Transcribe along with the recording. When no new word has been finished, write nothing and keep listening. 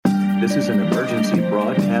This is an emergency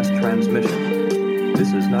broadcast transmission.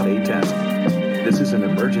 This is not a test. This is an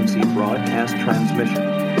emergency broadcast transmission.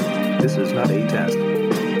 This is not a test.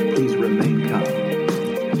 Please remain calm.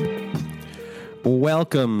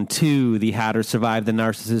 Welcome to the How to Survive the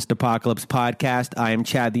Narcissist Apocalypse podcast. I am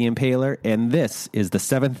Chad the Impaler, and this is the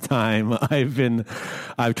seventh time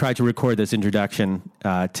I've tried to record this introduction.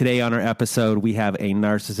 Today on our episode, we have a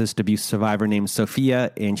narcissist abuse survivor named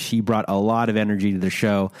Sofia, and she brought a lot of energy to the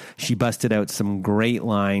show. She busted out some great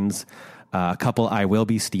lines, a couple I will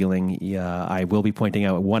be stealing. I will be pointing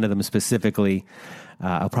out one of them specifically.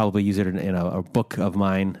 I'll probably use it in a book of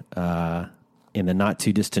mine in the not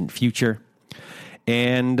too distant future.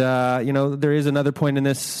 And, there is another point in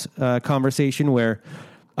this conversation where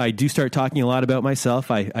I do start talking a lot about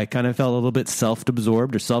myself. I kind of felt a little bit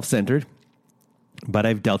self-absorbed or self-centered, but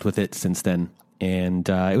I've dealt with it since then. And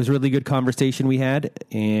it was a really good conversation we had.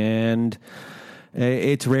 And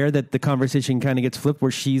it's rare that the conversation kind of gets flipped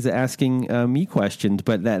where she's asking me questions,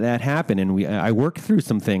 but that happened. And I worked through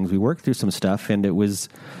some things. We worked through some stuff, and it was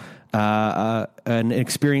an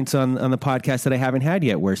experience on the podcast that I haven't had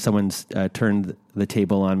yet, where someone's turned the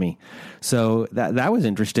table on me. So that was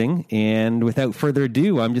interesting. And without further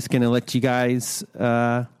ado, I'm just going to let you guys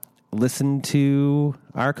listen to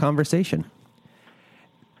our conversation.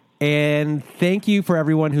 And thank you for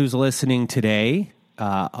everyone who's listening today.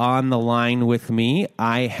 On the line with me,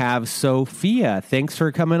 I have Sofia. Thanks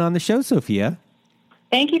for coming on the show, Sofia.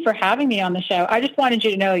 Thank you for having me on the show. I just wanted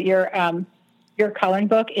you to know your coloring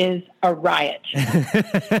book is a riot.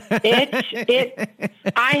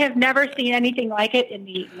 I have never seen anything like it in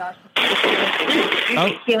the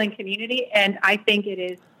narcissistic healing community, and I think it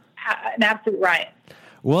is an absolute riot.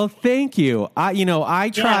 Well, thank you. I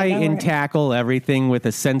try and tackle everything with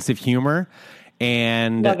a sense of humor,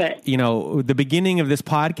 and love it. The beginning of this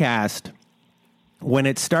podcast, when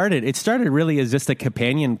it started really as just a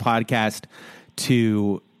companion podcast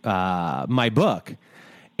to my book.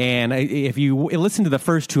 And if you listen to the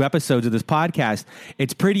first two episodes of this podcast,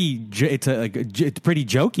 it's pretty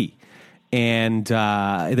jokey. And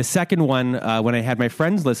the second one, when I had my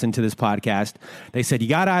friends listen to this podcast, they said, you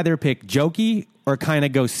got to either pick jokey or kind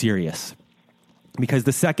of go serious. Because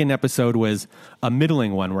the second episode was a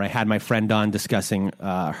middling one where I had my friend on discussing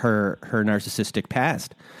her narcissistic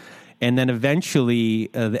past. And then eventually,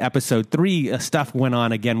 the episode 3, stuff went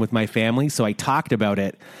on again with my family, so I talked about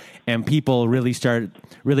it. And people really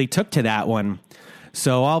took to that one.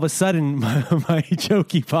 So all of a sudden, my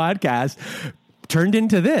jokey podcast turned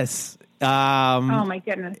into this. Oh my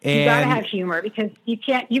goodness! You gotta have humor, because you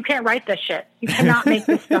can't write this shit. You cannot make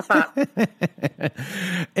this stuff up.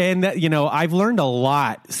 And I've learned a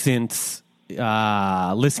lot since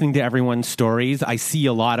listening to everyone's stories. I see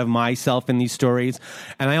a lot of myself in these stories,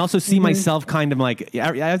 and I also see myself kind of like,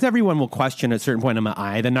 as everyone will question at a certain point, am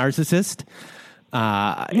I the narcissist?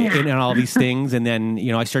 In all these things. And then,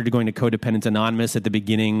 I started going to Codependence Anonymous at the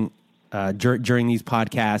beginning, during these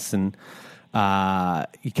podcasts, and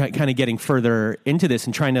kind of getting further into this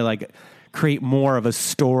and trying to create more of a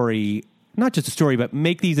story, not just a story, but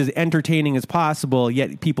make these as entertaining as possible.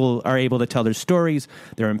 Yet people are able to tell their stories.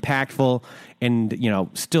 They're impactful, and,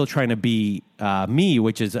 still trying to be, me,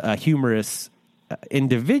 which is a humorous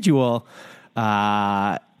individual,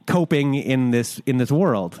 coping in this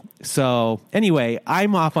world. So anyway,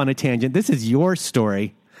 I'm off on a tangent. This is your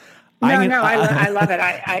story. I love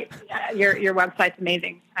it. Your website's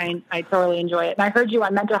amazing. I totally enjoy it. And I heard you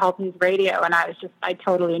on Mental Health News Radio, and I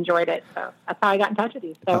totally enjoyed it. So that's how I got in touch with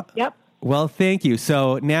you. So, yep. Well, thank you.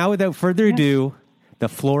 So now, without further ado, the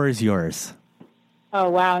floor is yours. Oh,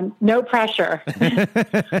 wow. No pressure.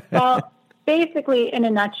 Well, basically, in a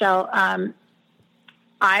nutshell,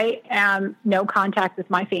 I am no contact with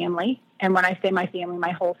my family. And when I say my family,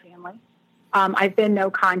 my whole family. I've been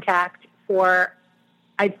no contact for,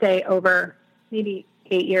 I'd say, over maybe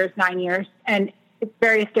 8 years, 9 years. And it's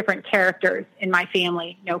various different characters in my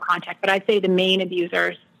family, no contact. But I'd say the main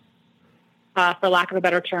abusers, for lack of a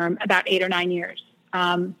better term, about 8 or 9 years.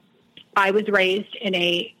 I was raised in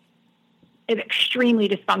an extremely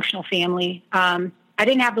dysfunctional family. I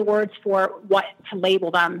didn't have the words for what to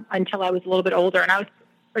label them until I was a little bit older. And I was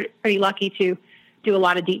pretty lucky to do a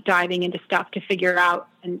lot of deep diving into stuff to figure out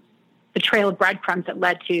and the trail of breadcrumbs that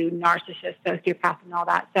led to narcissist, sociopath, and all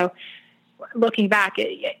that. So looking back,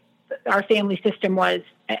 our family system was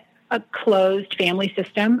a closed family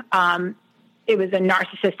system. It was a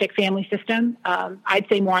narcissistic family system. I'd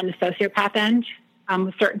say more on the sociopath end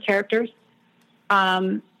with certain characters.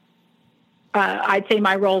 I'd say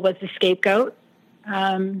my role was the scapegoat.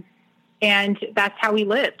 And that's how we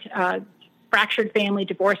lived. Fractured family,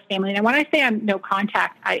 divorced family. And when I say I'm no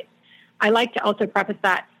contact, I like to also preface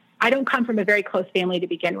that I don't come from a very close family to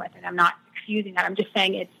begin with, and I'm not excusing that. I'm just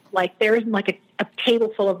saying it's like there isn't like a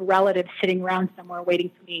table full of relatives sitting around somewhere waiting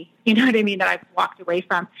for me, you know what I mean, that I've walked away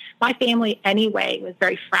from. My family anyway was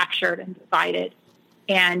very fractured and divided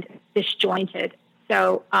and disjointed.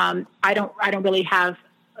 So I don't really have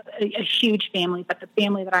a huge family, but the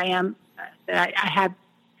family that I am, that I have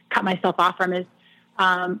cut myself off from is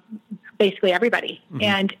basically everybody. Mm-hmm.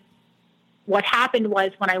 And what happened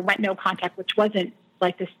was when I went no contact, which wasn't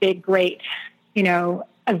like this big, great,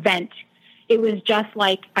 event, it was just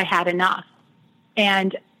like I had enough.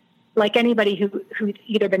 And like anybody who's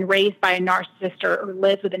either been raised by a narcissist or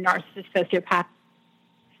lives with a narcissist, sociopath,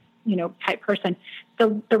 type person,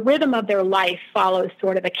 the rhythm of their life follows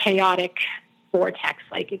sort of a chaotic vortex.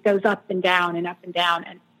 Like it goes up and down and up and down.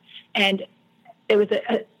 And there was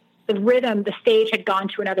the rhythm, the stage had gone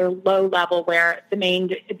to another low level where the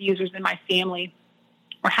main abusers in my family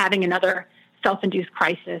were having another self-induced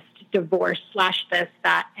crisis, divorce / this,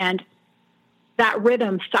 that. And that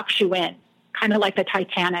rhythm sucks you in, kind of like the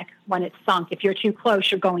Titanic when it's sunk. If you're too close,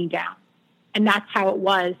 you're going down. And that's how it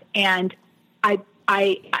was. And I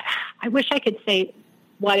wish I could say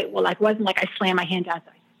what it was like. It wasn't like I slammed my hand down.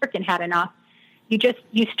 I freaking had enough.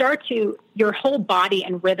 You start to, your whole body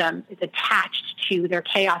and rhythm is attached to their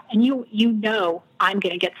chaos. And I'm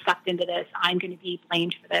going to get sucked into this. I'm going to be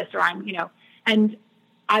blamed for this, or and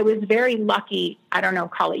I was very lucky. I don't know,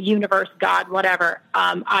 call it universe, God, whatever.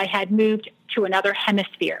 I had moved to another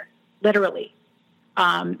hemisphere, literally.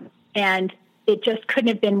 And it just couldn't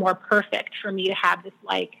have been more perfect for me to have this,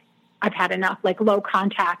 like, I've had enough, like low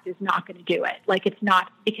contact is not going to do it. Like it's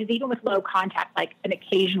not, because even with low contact, like an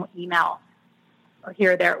occasional email or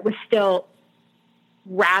here or there, it was still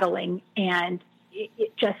rattling, and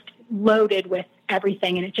it just loaded with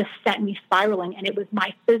everything, and it just sent me spiraling. And it was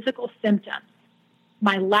my physical symptoms,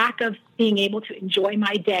 my lack of being able to enjoy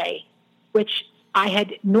my day, which I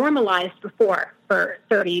had normalized before for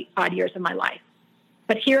 30 odd years of my life.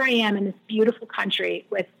 But here I am in this beautiful country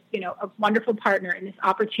with, a wonderful partner and this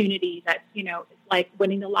opportunity that, is like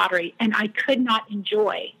winning the lottery. And I could not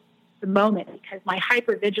enjoy the moment because my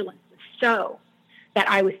hypervigilance was so that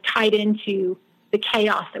I was tied into the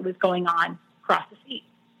chaos that was going on across the sea.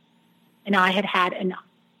 And I had had enough.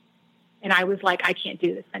 And I was like, I can't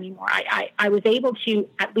do this anymore. I was able to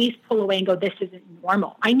at least pull away and go, this isn't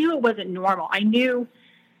normal. I knew it wasn't normal. I knew,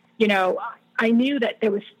 I knew that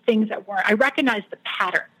there was things that weren't. I recognized the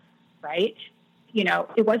pattern, right?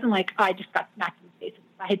 It wasn't like, I just got smacked in the face.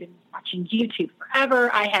 I had been watching YouTube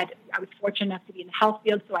forever. I was fortunate enough to be in the health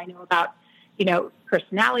field, so I know about,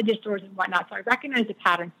 personality disorders and whatnot. So I recognized the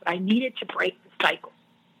patterns, but I needed to break the cycle.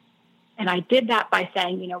 And I did that by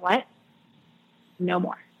saying, you know what? No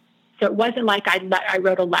more. So it wasn't like I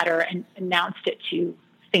wrote a letter and announced it to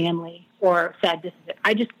family or said, this is it.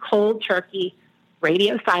 I just cold turkey,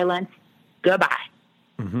 radio silence, goodbye.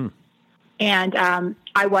 Mm-hmm. And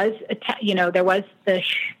I was, there was the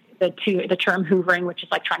term hoovering, which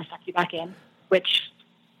is like trying to suck you back in, which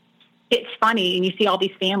it's funny. And you see all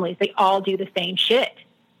these families, they all do the same shit.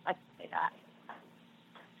 Let's say that.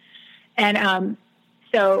 And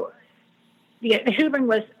so the hoovering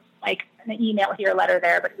was like an email here, a letter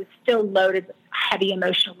there, but it was still loaded with heavy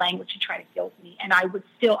emotional language to try to guilt me. And I would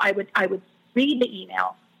read the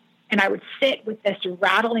email, and I would sit with this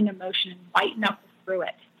rattling emotion and white knuckle through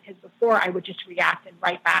it. Because before I would just react and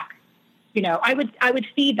write back. I would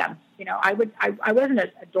feed them. I wasn't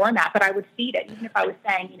a doormat, but I would feed it, even if I was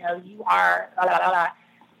saying, you are blah, blah, blah,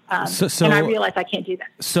 blah. So, and I realized I can't do that.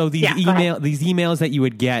 So these emails that you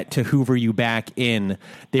would get to hoover you back in,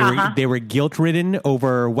 they were guilt ridden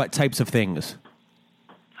over what types of things?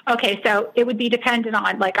 Okay, so it would be dependent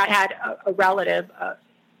on, like, I had a relative.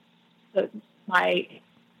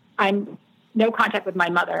 I'm no contact with my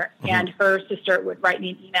mother, mm-hmm. and her sister would write me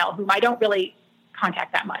an email, whom I don't really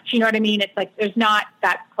contact that much. You know what I mean? It's like there's not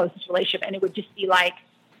that closest relationship, and it would just be like,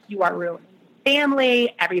 you are ruining the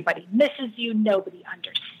family. Everybody misses you. Nobody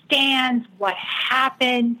understands what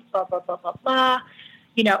happened. Blah blah blah blah blah.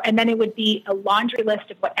 And then it would be a laundry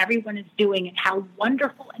list of what everyone is doing and how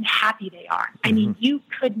wonderful and happy they are. Mm-hmm. I mean, you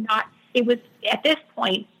could not. It was at this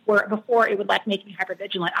point where before it would make me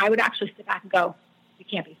hypervigilant. I would actually sit back and go, "You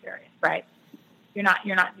can't be serious, right? You're not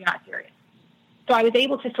serious." So I was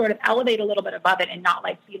able to sort of elevate a little bit above it and not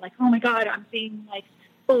be like, oh my God, I'm being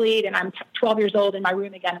bullied, and I'm 12 years old in my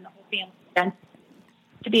room again, and the whole family again.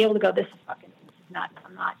 To be able to go, this is nuts.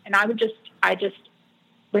 I'm not. And I just,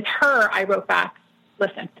 with her, I wrote back,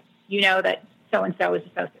 listen, that so-and-so is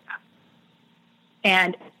a sociopath.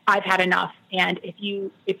 And I've had enough. And if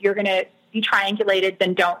you're going to be triangulated,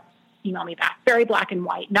 then don't email me back. Very black and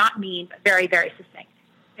white, not mean, but very, very succinct.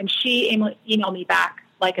 And she emailed me back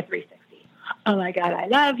like a 360. Oh my God, I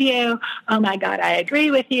love you. Oh my God, I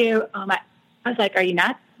agree with you. I was like, are you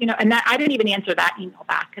nuts? And that I didn't even answer that email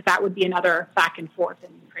back because that would be another back and forth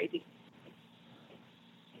and crazy.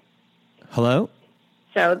 Hello?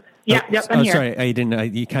 So, yeah, yep, I'm here. Sorry, I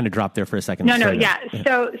didn't. You kind of dropped there for a second. No, yeah.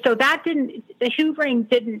 So that didn't. The hoovering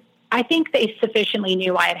didn't. I think they sufficiently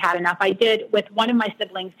knew I had had enough. I did with one of my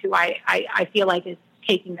siblings, who I feel like is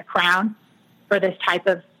taking the crown for this type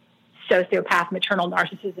of sociopath maternal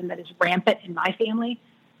narcissism that is rampant in my family.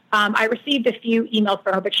 I received a few emails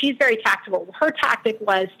from her, but she's very tactful. Her tactic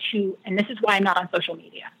was to, and this is why I'm not on social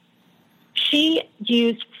media. She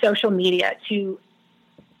used social media to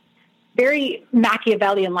very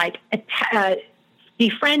Machiavellian-like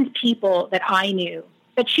befriend people that I knew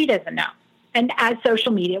that she doesn't know. And as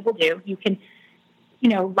social media will do, you can,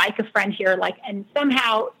 like a friend here, and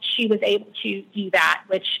somehow she was able to do that,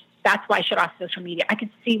 which that's why I shut off social media. I could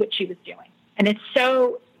see what she was doing. And it's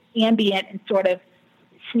so ambient and sort of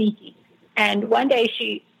sneaky. And one day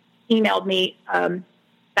she emailed me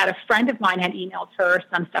that a friend of mine had emailed her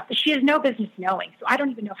some stuff that she has no business knowing. So I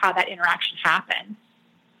don't even know how that interaction happened.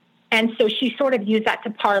 And so she sort of used that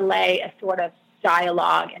to parlay a sort of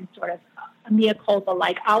dialogue and sort of a mea culpa,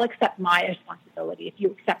 like, I'll accept my responsibility if you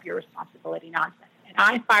accept your responsibility nonsense. And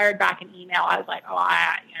I fired back an email. I was like,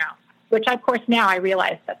 which of course now I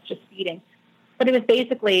realize that's just feeding. But it was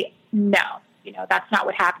basically, no, that's not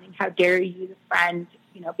what's happening. How dare you use a friend,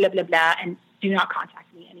 blah, blah, blah, and do not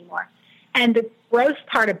contact me anymore. And the gross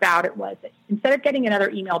part about it was that instead of getting another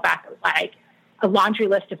email back, it was like a laundry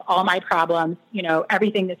list of all my problems,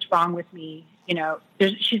 everything that's wrong with me.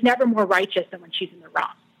 She's never more righteous than when she's in the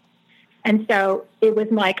wrong. And so it was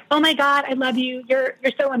like, oh my God, I love you. You're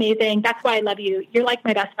so amazing. That's why I love you. You're like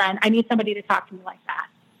my best friend. I need somebody to talk to me like that.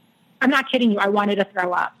 I'm not kidding you. I wanted to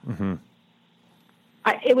throw up. Mm-hmm.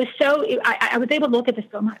 I was able to look at this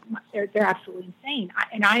and go, they're absolutely insane.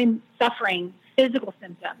 And I'm suffering physical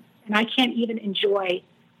symptoms, and I can't even enjoy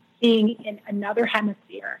being in another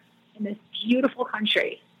hemisphere in this beautiful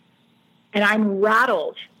country. And I'm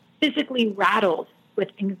rattled, physically rattled with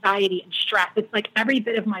anxiety and stress. It's like every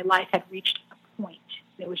bit of my life had reached a point.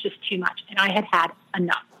 It was just too much. And I had had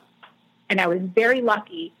enough. And I was very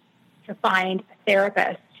lucky to find a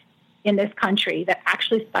therapist in this country that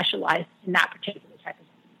actually specialized in that particular type of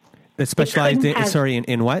thing. That specialized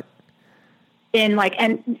in what? In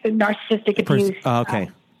narcissistic abuse. Oh, okay.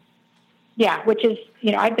 Which is,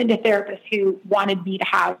 I've been to therapists who wanted me to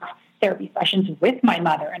have therapy sessions with my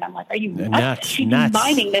mother. And I'm like, are you nuts? She'd be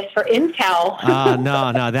mining this for intel.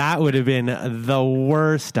 No, that would have been the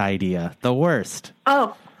worst idea. The worst.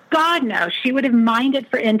 Oh, God, no. She would have mined it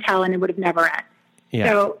for intel and it would have never ended. Yeah.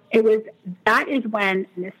 So that is when,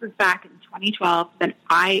 and this was back in 2012, that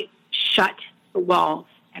I shut the walls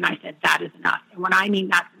and I said, that is enough. And when I mean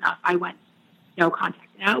that's enough, I went, no contact.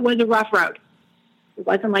 Now, it was a rough road. It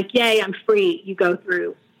wasn't like, yay, I'm free. You go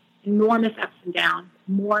through enormous ups and downs,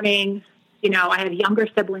 mourning. I had younger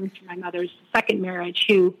siblings from my mother's second marriage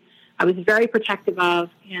who I was very protective of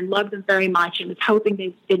and loved them very much and was hoping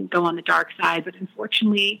they didn't go on the dark side. But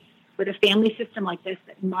unfortunately, with a family system like this,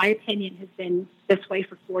 that in my opinion has been this way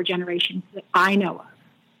for 4 generations that I know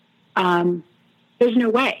of, there's no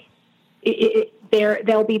way.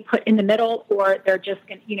 They'll be put in the middle, or they're just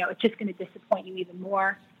going to, it's just going to disappoint you even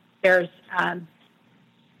more. There's,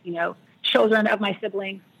 children of my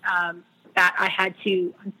siblings that I had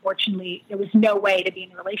to, unfortunately, there was no way to be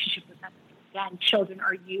in a relationship with them. Again, children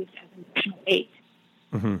are used as emotional bait.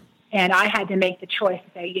 Mm-hmm. And I had to make the choice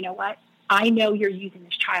to say, you know what? I know you're using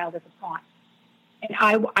this child as a pawn. And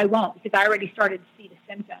I won't, because I already started to see the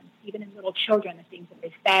symptoms, even in little children, the things that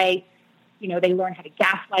they say, they learn how to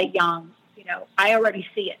gaslight young. I already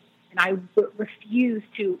see it. And I refuse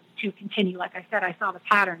to continue. Like I said, I saw the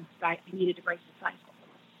patterns, but I needed to break the cycle.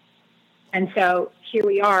 And so here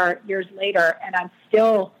we are years later, and I'm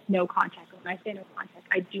still no contact. When I say no contact,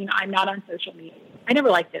 I'm not on social media. I never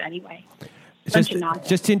liked it anyway.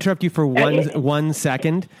 Just to interrupt you for one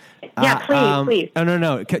second. Yeah, please. Oh,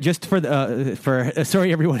 no. Just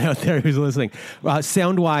sorry, everyone out there who's listening.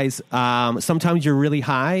 Sound wise, sometimes you're really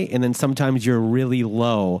high and then sometimes you're really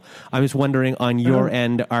low. I was wondering on your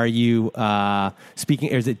end, are you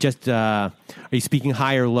speaking? Or is it just are you speaking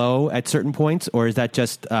high or low at certain points, or is that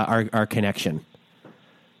just our connection?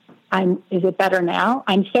 Is it better now?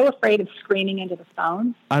 I'm so afraid of screaming into the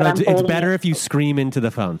phone. It's better if you scream into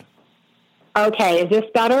the phone. Okay, is this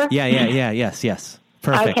better? Yeah, yes.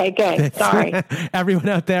 Perfect. Okay, good. Sorry. Everyone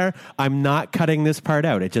out there, I'm not cutting this part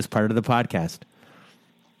out. It's just part of the podcast.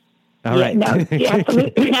 All right. No, yeah,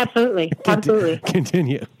 absolutely. Absolutely.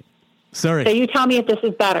 Continue. Sorry. So you tell me if this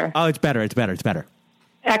is better. Oh, it's better.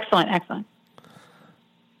 Excellent.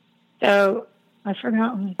 So I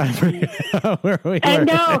forgot where we and were.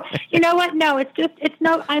 no, you know what? No,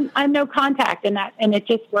 I'm no contact in that, and it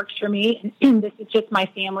just works for me. And this is just my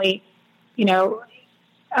family. You know,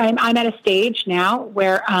 I'm at a stage now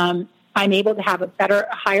where I'm able to have a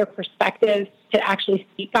higher perspective to actually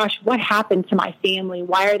see, gosh, what happened to my family?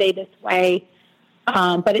 Why are they this way?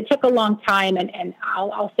 But it took a long time, and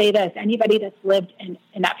I'll say this: anybody that's lived in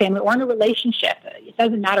that family or in a relationship, it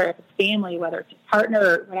doesn't matter if it's family, whether it's a partner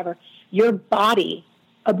or whatever, your body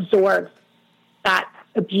absorbs that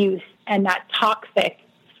abuse and that toxic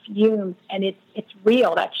fumes, and it's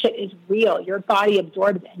real. That shit is real. Your body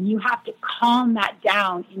absorbs it, and you have to calm that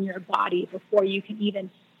down in your body before you can even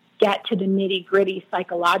get to the nitty-gritty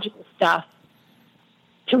psychological stuff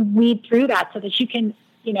to weed through that so that you can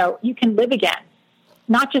live again.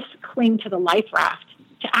 Not just cling to the life raft,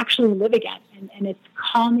 to actually live again. And it's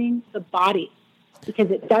calming the body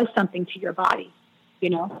because it does something to your body, you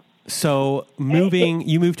know? So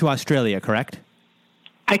you moved to Australia, correct?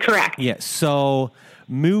 Correct. Yes. So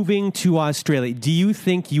moving to Australia, do you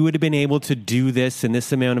think you would have been able to do this in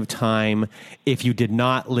this amount of time if you did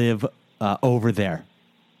not live over there?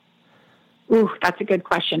 Ooh, that's a good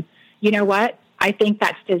question. You know what? I think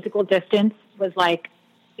that physical distance was like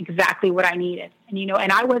exactly what I needed. And,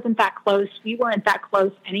 and I wasn't that close. We weren't that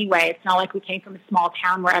close anyway. It's not like we came from a small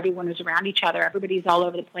town where everyone was around each other. Everybody's all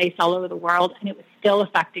over the place, all over the world, and it was still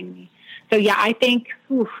affecting me. So, yeah, I think,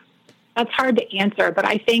 that's hard to answer, but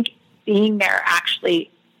I think being there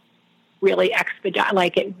actually really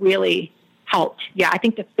it really helped. Yeah, I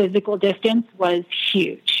think the physical distance was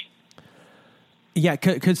huge. Yeah,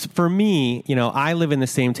 because for me, I live in the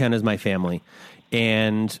same town as my family,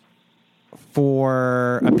 and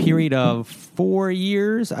for a period of 4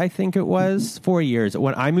 years, I think it was 4 years.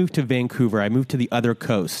 When I moved to Vancouver, I moved to the other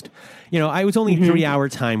coast. I was only 3 hour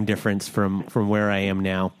time difference from where I am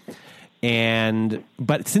now.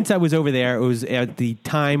 But since I was over there, it was at the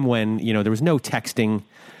time when, there was no texting.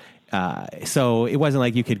 So it wasn't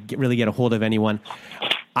like you could really get a hold of anyone.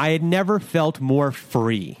 I had never felt more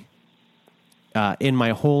free in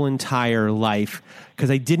my whole entire life because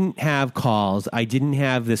I didn't have calls. I didn't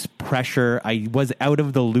have this pressure. I was out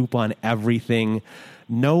of the loop on everything.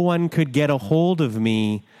 No one could get a hold of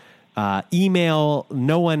me. Email,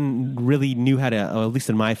 no one really knew how to, or at least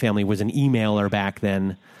in my family, was an emailer back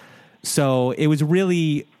then. So it was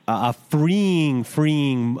really a freeing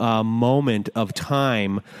moment of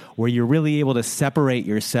time where you're really able to separate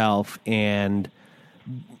yourself and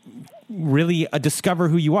really discover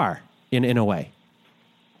who you are. In a way.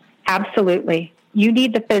 Absolutely. You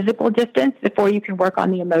need the physical distance before you can work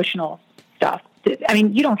on the emotional stuff. I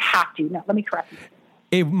mean, you don't have to. No, let me correct you.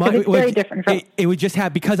 It's very different. It would just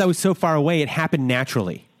have, because I was so far away, it happened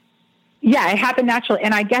naturally. Yeah, it happened naturally,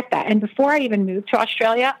 and I get that. And before I even moved to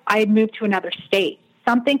Australia, I had moved to another state.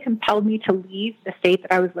 Something compelled me to leave the state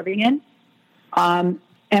that I was living in. And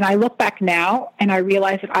I look back now, and I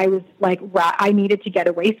realize that I was I needed to get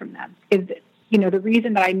away from them. The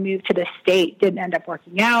reason that I moved to this state didn't end up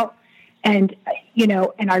working out. And,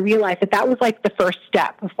 and I realized that was like the first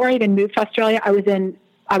step. Before I even moved to Australia, I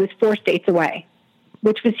was 4 states away,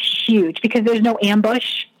 which was huge because there's no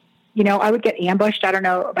ambush. I would get ambushed. I don't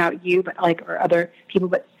know about you, but or other people,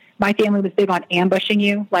 but my family was big on ambushing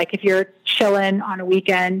you. Like if you're chilling on a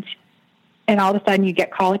weekend and all of a sudden you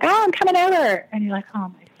get called I'm coming over. And you're like, oh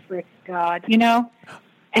my frick God,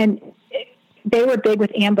 and they were big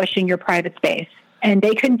with ambushing your private space, and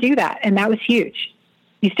they couldn't do that. And that was huge.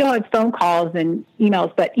 You still had phone calls and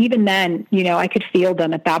emails, but even then, I could feel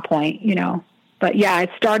them at that point, but yeah,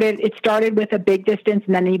 it started with a big distance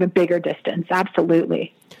and then an even bigger distance.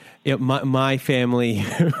 Absolutely. Yeah, my family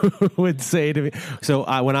would say to me, so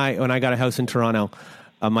when I got a house in Toronto,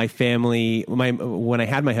 my family, when I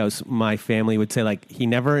had my house, my family would say he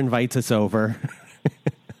never invites us over.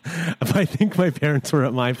 I think my parents were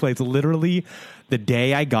at my place literally the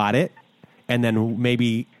day I got it, and then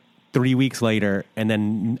maybe 3 weeks later, and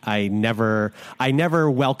then I never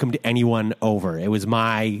welcomed anyone over. It was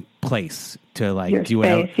my place to do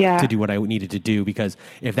what I needed to do, because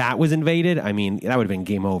if that was invaded, I mean, that would have been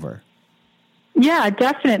game over. Yeah,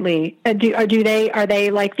 definitely. Are they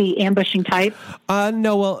like the ambushing type?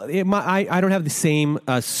 No, well, I don't have the same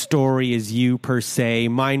story as you per se.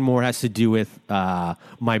 Mine more has to do with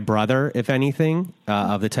my brother, if anything,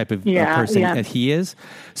 of the type of person that he is.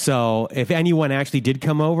 So if anyone actually did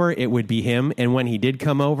come over, it would be him. And when he did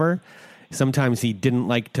come over, sometimes he didn't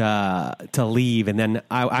like to leave, and then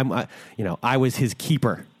I was his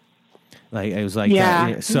keeper. Like it was like,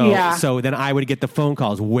 Yeah. So then I would get the phone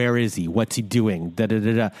calls. Where is he? What's he doing? Da da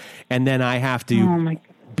da da. And then I have to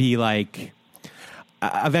be like,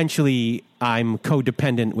 eventually I'm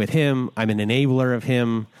codependent with him. I'm an enabler of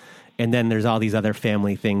him. And then there's all these other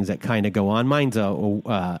family things that kind of go on. Mine's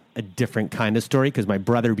a different kind of story because my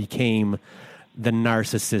brother became the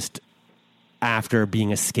narcissist after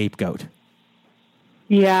being a scapegoat.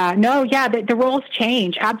 Yeah, no, yeah, the roles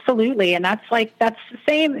change. Absolutely. And that's the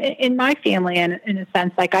same in my family in a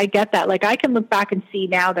sense. Like I get that. Like I can look back and see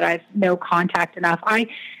now that I've no contact enough. I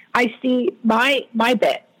see my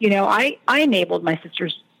bit, I enabled my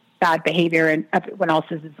sister's bad behavior and everyone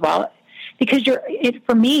else's as well. Because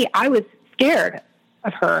for me, I was scared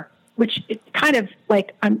of her, which it's kind of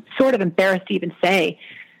like, I'm sort of embarrassed to even say,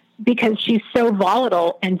 because she's so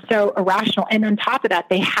volatile and so irrational. And on top of that,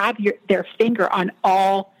 they have their finger on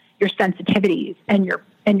all your sensitivities and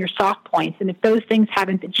your soft points. And if those things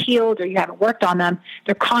haven't been healed or you haven't worked on them,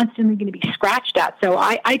 they're constantly going to be scratched at. So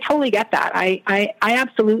I totally get that. I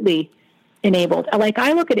absolutely enabled. Like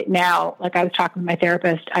I look at it now, like I was talking with my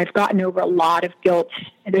therapist, I've gotten over a lot of guilt.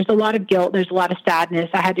 And there's a lot of guilt. There's a lot of sadness.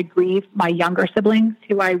 I had to grieve my younger siblings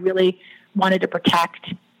who I really wanted to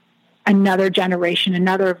protect. Another generation,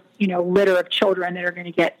 another, litter of children that are going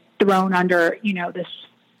to get thrown under,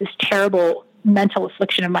 this terrible mental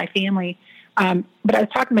affliction of my family. But I was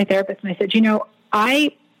talking to my therapist and I said,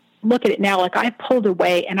 I look at it now, like I pulled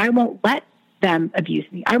away and I won't let them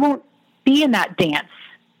abuse me. I won't be in that dance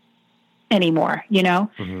anymore,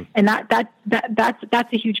 Mm-hmm. and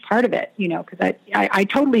that's a huge part of it, because I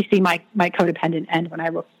totally see my codependent end when I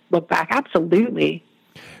look back. Absolutely.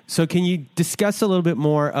 So can you discuss a little bit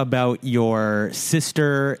more about your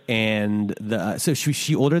sister and so was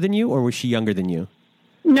she older than you or was she younger than you?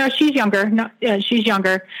 No, she's younger. No, she's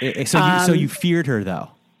younger. So you feared her though?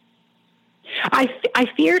 I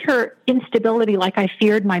feared her instability like I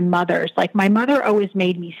feared my mother's. Like my mother always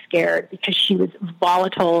made me scared because she was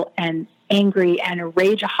volatile and angry and a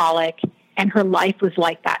rageaholic, and her life was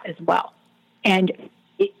like that as well. And,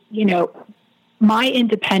 my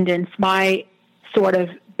independence, my sort of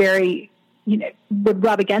very, would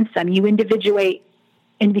rub against them. You individuate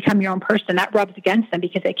and become your own person. That rubs against them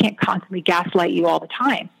because they can't constantly gaslight you all the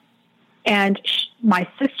time. And my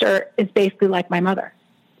sister is basically like my mother.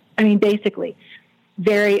 I mean, basically,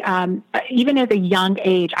 very, even at a young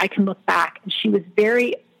age, I can look back and she was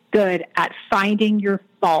very good at finding your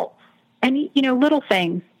faults and, little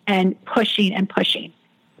things and pushing,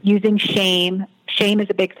 using shame. Shame is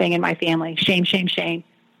a big thing in my family. Shame.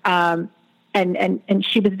 And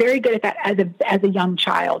she was very good at that as a young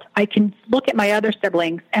child. I can look at my other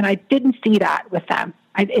siblings and I didn't see that with them.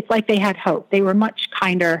 It's like they had hope. They were much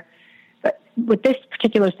kinder. But with this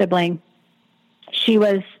particular sibling, she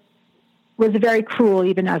was very cruel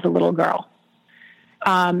even as a little girl.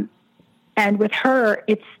 And with her,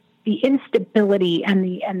 it's the instability and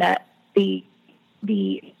the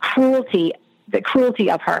cruelty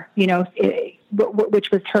of her,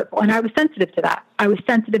 which was hurtful. And I was sensitive to that. I was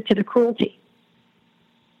sensitive to the cruelty.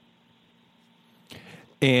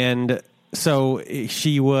 And so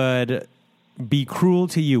she would be cruel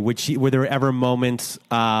to you. Were there ever moments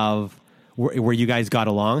of where you guys got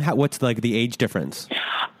along? What's like the age difference?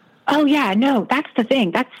 Oh yeah, no, that's the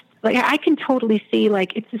thing. That's like, I can totally see,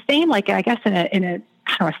 like, it's the same, like, I guess in a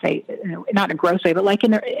I don't want to say, not in a gross way, but like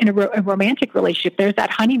in a romantic relationship, there's that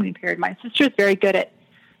honeymoon period. My sister's very good at,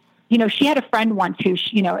 she had a friend once who,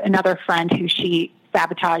 another friend who she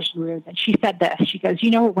sabotaged and ruined. And she said this, she goes,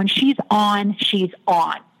 when she's on, she's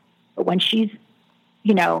on. But when she's,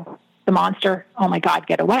 the monster, oh my God,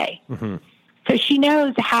 get away. Mm-hmm. So she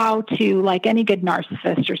knows how to, like any good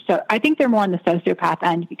narcissist, I think they're more on the sociopath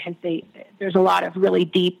end because there's a lot of really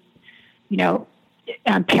deep,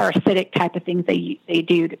 parasitic type of things they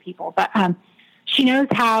do to people. But she knows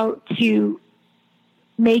how to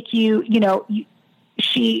make you,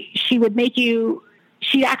 she would make you,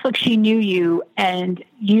 she'd act like she knew you and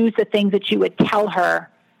use the things that you would tell her.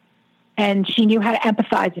 And she knew how to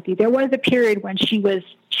empathize with you. There was a period when she was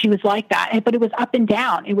like that, but it was up and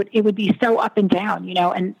down. It would be so up and down,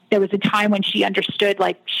 and there was a time when she understood,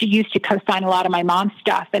 like she used to co-sign a lot of my mom's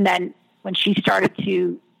stuff. And then when she started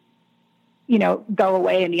to, go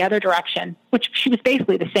away in the other direction, which she was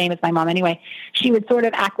basically the same as my mom anyway, she would sort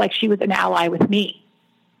of act like she was an ally with me,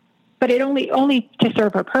 but it only to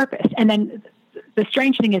serve her purpose. And then the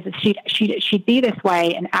strange thing is that she'd be this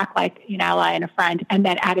way and act like an ally and a friend, and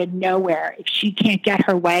then out of nowhere, if she can't get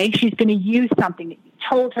her way, she's going to use something that you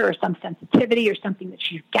told her or some sensitivity or something that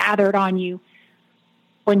she's gathered on you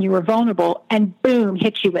when you were vulnerable, and boom,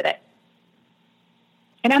 hit you with it.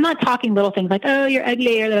 And I'm not talking little things like, oh, you're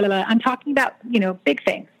ugly, or blah, blah, blah. I'm talking about, big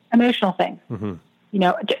things, emotional things,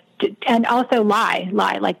 and also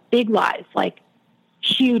like big lies, like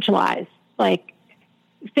huge lies, like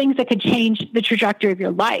things that could change the trajectory of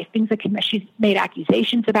your life, things that could, she's made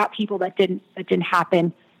accusations about people that didn't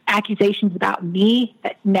happen, accusations about me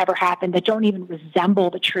that never happened, that don't even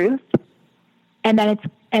resemble the truth. And then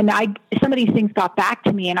some of these things got back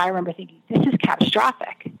to me, and I remember thinking, this is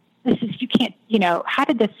catastrophic. You can't, how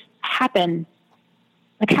did this happen?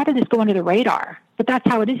 Like, how did this go under the radar? But that's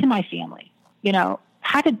how it is in my family.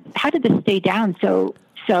 How did this stay down? So,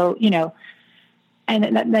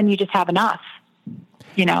 and then you just have enough,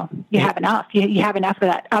 you have enough. You have enough of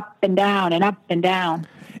that up and down and up and down.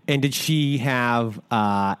 And did she have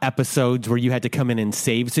episodes where you had to come in and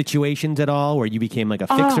save situations at all, where you became like a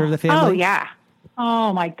fixer of the family? Oh, yeah.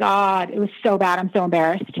 Oh, my God. It was so bad. I'm so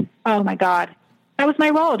embarrassed. Oh, my God. That was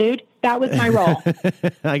my role, dude. That was my role.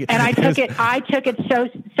 And I took it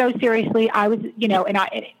so seriously. I was,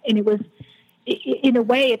 and it was, in a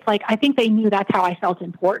way, it's like, I think they knew that's how I felt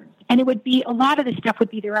important. And it would be, a lot of the stuff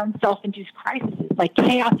would be their own self-induced crises, like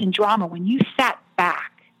chaos and drama. When you sat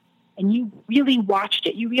back and you really watched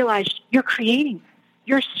it, you realized you're creating this.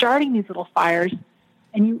 You're starting these little fires,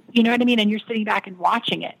 and you know what I mean? And you're sitting back and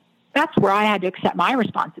watching it. That's where I had to accept my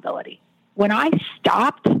responsibility. When I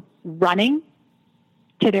stopped running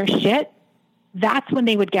to their shit, that's when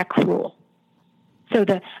they would get cruel. So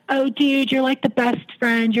oh, dude, you're like the best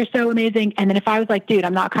friend. You're so amazing. And then if I was like, dude,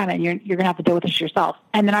 I'm not coming, you're going to have to deal with this yourself.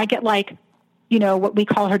 And then I get like, what we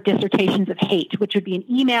call her dissertations of hate, which would be an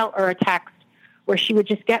email or a text where she would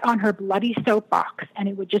just get on her bloody soapbox, and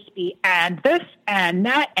it would just be, and this and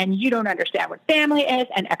that, and you don't understand what family is,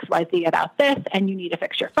 and XYZ about this, and you need to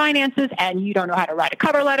fix your finances, and you don't know how to write a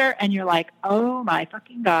cover letter. And you're like, oh my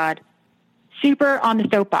fucking God, super on the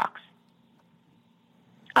soapbox.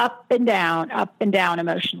 Up and down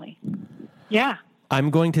emotionally. Yeah. I'm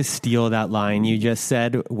going to steal that line you just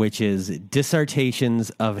said, which is dissertations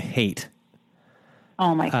of hate.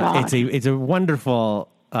 Oh my God. It's a wonderful,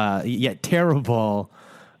 yet terrible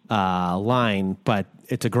line, but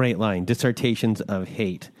it's a great line. Dissertations of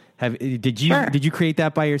hate. Did you create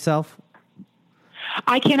that by yourself?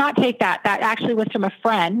 I cannot take that. That actually was from a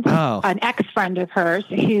friend, an ex-friend of hers,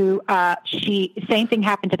 who same thing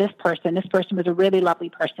happened to this person. This person was a really lovely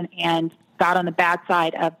person and got on the bad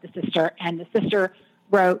side of the sister. And the sister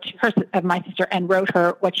wrote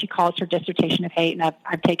her what she calls her dissertation of hate. And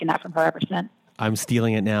I've taken that from her ever since. I'm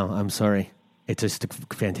stealing it now. I'm sorry. It's just a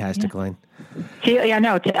fantastic line. Yeah,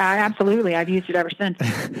 no, absolutely. I've used it ever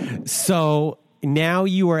since. So now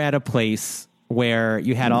you are at a place where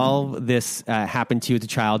you had all this happen to you as a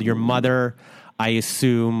child. Your mother, I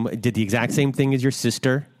assume, did the exact same thing as your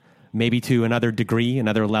sister, maybe to another degree,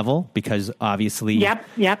 another level, because obviously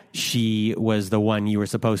Yep. she was the one you were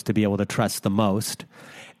supposed to be able to trust the most.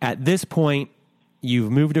 At this point,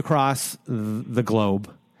 you've moved across the globe.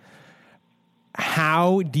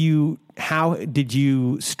 How did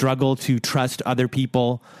you struggle to trust other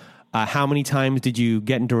people? How many times did you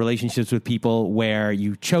get into relationships with people where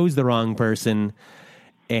you chose the wrong person?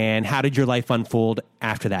 And how did your life unfold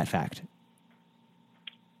after that fact?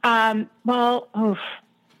 I'm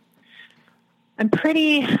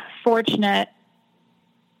pretty fortunate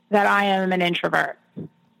that I am an introvert.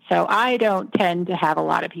 So I don't tend to have a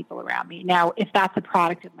lot of people around me. Now, if that's a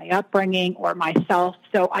product of my upbringing or myself,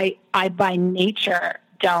 so I by nature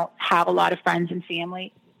don't have a lot of friends and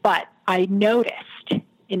family, but I noticed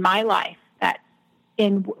in my life that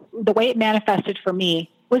in the way it manifested for me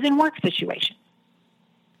was in work situations.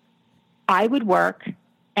 I would work,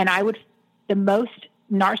 and the most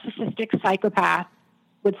narcissistic psychopath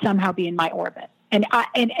would somehow be in my orbit. And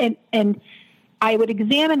I would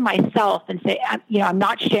examine myself and say, I'm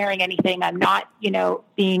not sharing anything. I'm not,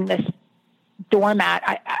 being this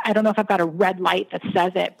doormat. I don't know if I've got a red light that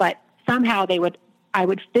says it, but somehow this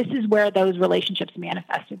is where those relationships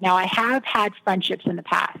manifested. Now, I have had friendships in the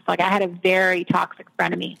past. Like, I had a very toxic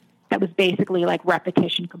frenemy that was basically like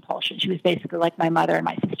repetition compulsion. She was basically like my mother and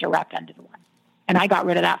my sister wrapped into the one. And I got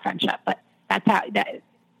rid of that friendship. But that's how,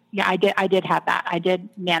 I did have that. I did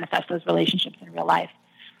manifest those relationships in real life.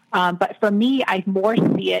 But for me, I more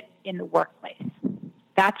see it in the workplace.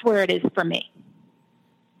 That's where it is for me.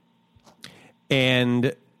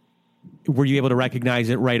 And were you able to recognize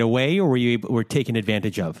it right away, or were taken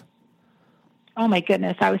advantage of? Oh my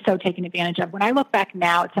goodness, I was so taken advantage of. When I look back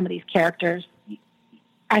now at some of these characters,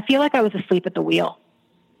 I feel like I was asleep at the wheel.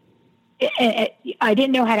 I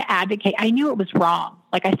didn't know how to advocate. I knew it was wrong.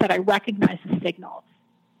 Like I said, I recognized the signals,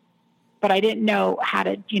 but I didn't know how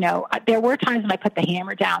to, there were times when I put the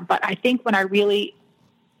hammer down, but I think when I really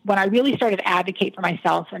when I really started to advocate for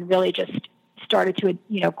myself and really just started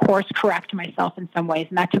to, course correct myself in some ways,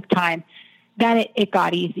 and that took time, then it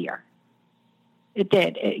got easier. It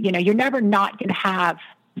did. You're never not going to have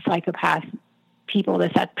psychopath people,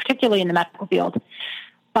 particularly in the medical field,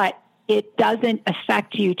 but it doesn't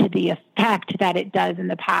affect you to the effect that it does in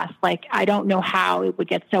the past. Like, I don't know how it would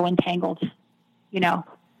get so entangled,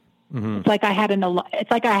 It's like I had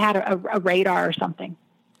a radar or something.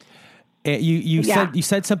 You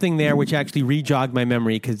said something there which actually re-jogged my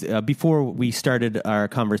memory, because before we started our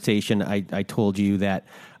conversation, I told you that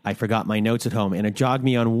I forgot my notes at home, and it jogged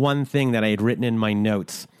me on one thing that I had written in my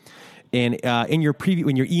notes. And in your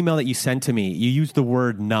email that you sent to me, you used the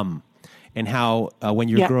word numb, and how when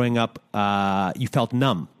you were growing up, you felt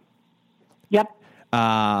numb. Yep.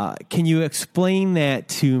 Can you explain that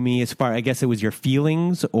to me, as far, I guess it was your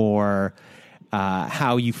feelings, or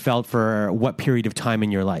how you felt for what period of time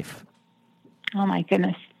in your life? Oh my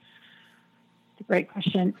goodness. It's a great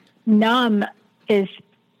question. Numb is,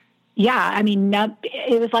 numb.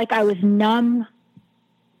 It was like I was numb.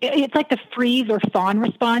 It's like the freeze or fawn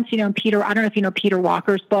response, Peter, I don't know if you know Peter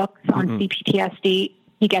Walker's books on CPTSD.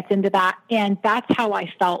 He gets into that. And that's how I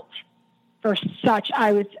felt a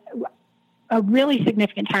really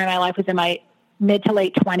significant time in my life was in my mid to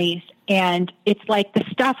late 20s. And it's like the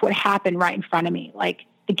stuff would happen right in front of me. Like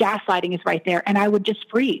the gaslighting is right there. And I would just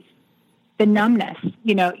freeze. The numbness,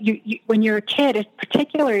 you when you're a kid,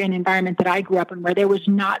 particularly in an environment that I grew up in where there was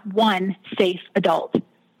not one safe adult,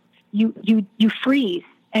 you freeze.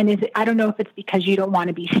 And I don't know if it's because you don't want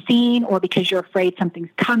to be seen or because you're afraid something's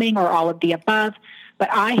coming or all of the above, but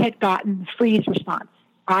I had gotten the freeze response.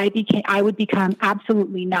 I would become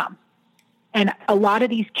absolutely numb. And a lot of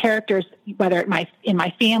these characters, whether in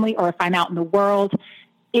my family or if I'm out in the world,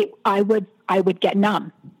 I would get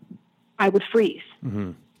numb. I would freeze.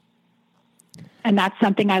 Mm-hmm. And that's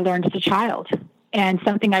something I learned as a child, and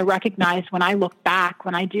something I recognize when I look back,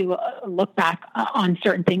 when I do look back on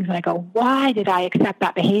certain things, and I go, why did I accept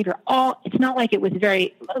that behavior? It's not like it was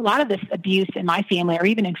a lot of this abuse in my family or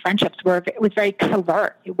even in friendships it was very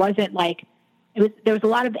covert. It wasn't like, there was a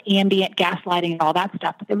lot of ambient gaslighting and all that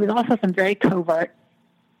stuff, but there was also some very covert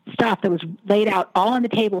stuff that was laid out all on the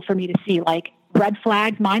table for me to see, like red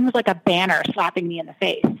flags. Mine was like a banner slapping me in the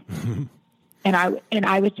face. And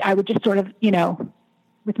I would just sort of,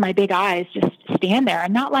 with my big eyes, just stand there.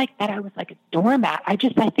 And not like that I was like a doormat. I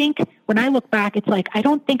think when I look back, it's like, I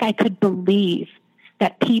don't think I could believe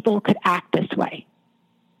that people could act this way,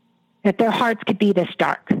 that their hearts could be this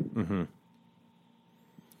dark. Mm-hmm.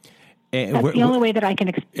 That's the only way that I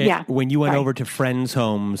can, When you went over to friends'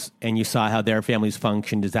 homes and you saw how their families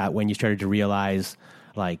functioned, is that when you started to realize,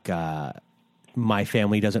 like, my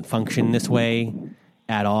family doesn't function this way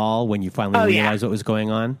at all, when you finally realized what was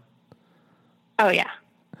going on? Oh, yeah.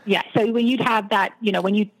 Yeah. So when you'd have that,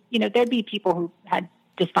 there'd be people who had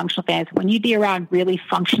dysfunctional families. When you'd be around really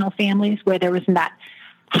functional families where there wasn't that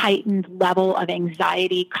heightened level of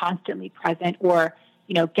anxiety constantly present, or,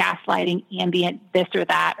 gaslighting, ambient this or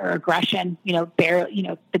that, or aggression,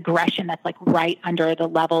 the aggression that's like right under the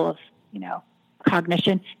level of,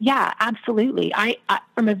 cognition. Yeah, absolutely. I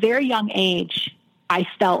from a very young age, I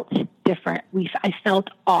felt different. I felt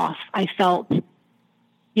off. I felt,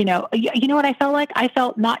 you know what I felt like? I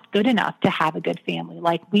felt not good enough to have a good family.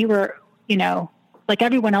 Like we were, like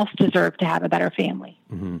everyone else deserved to have a better family.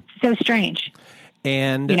 Mm-hmm. So strange.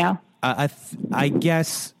 And, I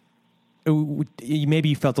guess maybe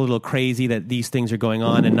you felt a little crazy that these things are going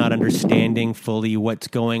on and not understanding fully what's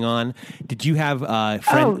going on. Did you have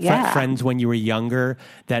friends when you were younger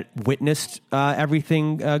that witnessed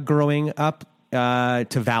everything growing up to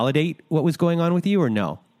validate what was going on with you, or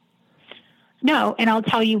no? No, and I'll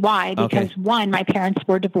tell you why. Because one, my parents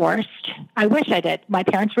were divorced. I wish I did. My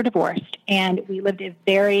parents were divorced, and we lived a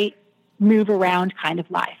very move-around kind of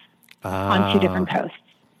life on two different coasts.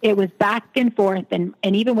 It was back and forth, and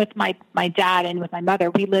even with my dad and with my mother,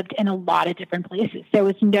 we lived in a lot of different places. There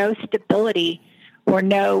was no stability or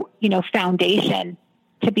no, foundation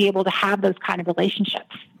to be able to have those kind of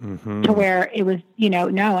relationships to where it was,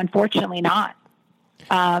 no, unfortunately not.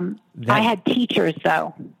 I had teachers,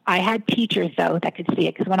 though. That could see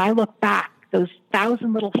it. Because when I look back, those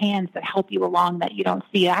 1,000 little hands that help you along that you don't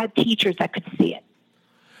see, I had teachers that could see it,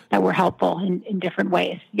 that were helpful in different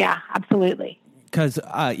ways. Yeah, absolutely. Because,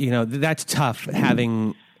 that's tough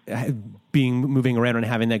moving around and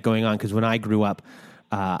having that going on. Because when I grew up,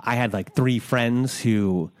 I had like 3 friends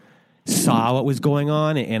who saw what was going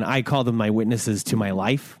on, and I called them my witnesses to my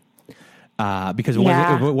life. Because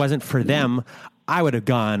if it wasn't for them, I would have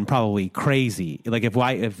gone probably crazy. Like if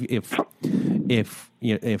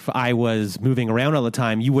if I was moving around all the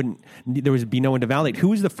time, there would be no one to validate. Who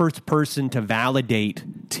was the first person to validate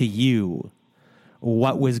to you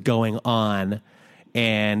what was going on,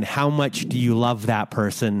 and how much do you love that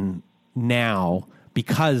person now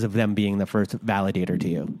because of them being the first validator to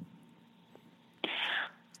you?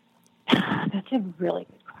 That's a really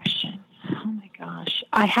good question. Oh my gosh.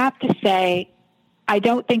 I have to say, I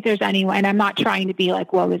don't think there's anyone, and I'm not trying to be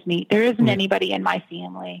like, woe is me. There isn't anybody in my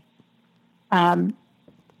family. I'll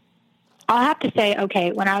have to say,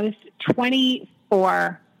 okay, when I was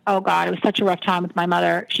 24, oh God, it was such a rough time with my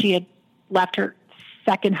mother. She had left her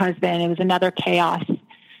second husband. It was another chaos.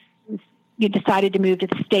 You decided to move to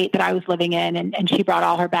the state that I was living in, and she brought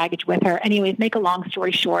all her baggage with her. Anyways, make a long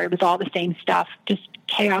story short, it was all the same stuff, just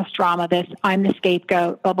chaos, drama, I'm the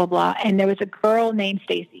scapegoat, blah, blah, blah. And there was a girl named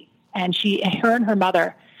Stacy, and her and her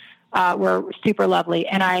mother were super lovely.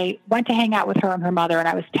 And I went to hang out with her and her mother, and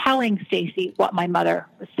I was telling Stacy what my mother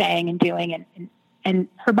was saying and doing. And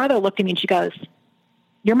her mother looked at me and she goes,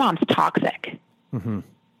 your mom's toxic. Mm-hmm.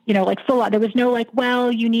 Like full on. There was no like,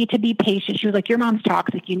 well, you need to be patient. She was like, your mom's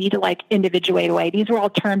toxic. You need to like individuate away. These were all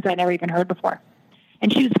terms I never even heard before.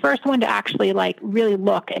 And she was the first one to actually like really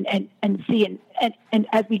look and see. And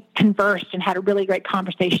as we conversed and had a really great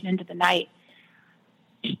conversation into the night,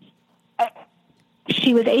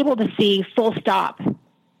 she was able to see full stop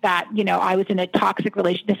that, I was in a toxic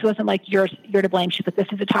relationship. This wasn't like you're to blame. She said, this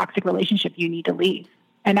is a toxic relationship. You need to leave.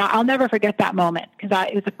 And I'll never forget that moment, because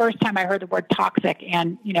it was the first time I heard the word toxic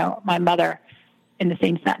and, my mother in the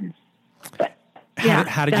same sentence. But yeah,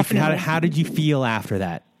 how did you feel after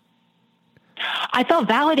that? I felt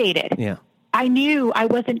validated. Yeah. I knew I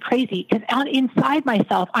wasn't crazy, because inside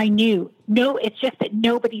myself, I knew, no, it's just that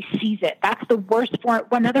nobody sees it. That's the worst form.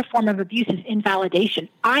 One other form of abuse is invalidation.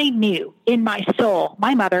 I knew in my soul,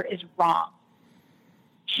 my mother is wrong.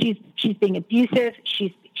 She's being abusive.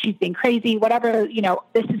 She's being crazy, whatever,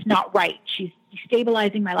 this is not right. She's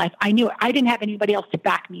destabilizing my life. I knew it. I didn't have anybody else to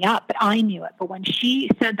back me up, but I knew it. But when she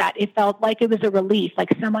said that, it felt like it was a relief, like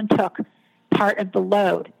someone took part of the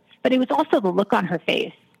load. But it was also the look on her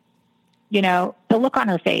face. The look on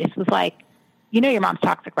her face was like, your mom's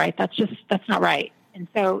toxic, right? That's not right. And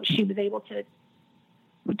so she was able to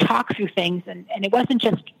talk through things, and it wasn't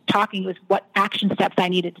just talking, it was what action steps I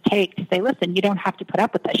needed to take to say, listen, you don't have to put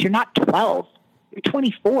up with this. You're not 12. You're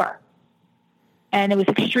 24. And it was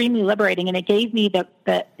extremely liberating. And it gave me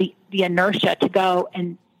the inertia to go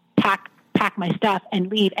and pack my stuff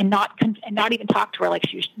and leave, and not even talk to her like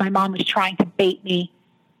my mom was trying to bait me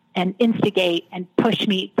and instigate and push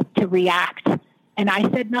me to react. And I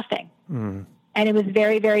said nothing. Mm. And it was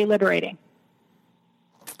very, very liberating.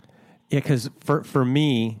 Yeah. 'Cause for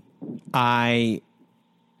me, besides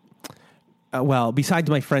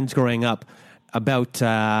my friends growing up, about,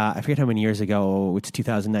 I forget how many years ago, it's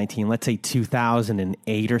 2019, let's say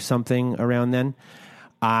 2008 or something around then,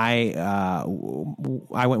 I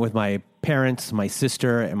went with my parents, my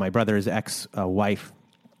sister, and my brother's ex-wife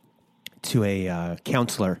to a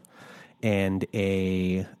counselor and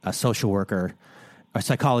a social worker, a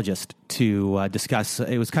psychologist, to discuss,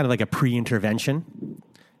 it was kind of like a pre-intervention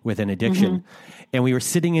with an addiction. Mm-hmm. And we were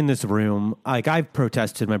sitting in this room, like I've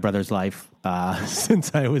protested my brother's life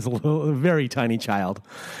since I was a very tiny child.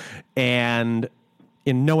 And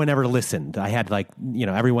no one ever listened. I had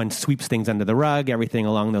everyone sweeps things under the rug, everything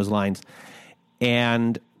along those lines.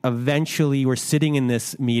 And eventually we're sitting in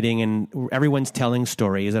this meeting and everyone's telling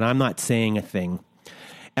stories and I'm not saying a thing.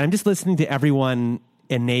 And I'm just listening to everyone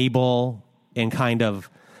enable and kind of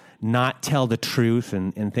not tell the truth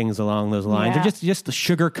and things along those lines, or just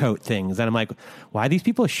sugarcoat things. And I'm like, why are these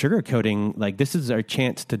people sugarcoating? Like, this is our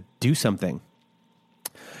chance to do something.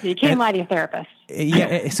 You can't lie to your therapist.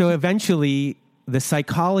 Yeah. So eventually the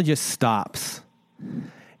psychologist stops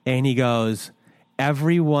and he goes,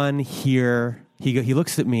 everyone here, he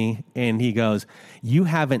looks at me and he goes, you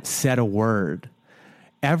haven't said a word.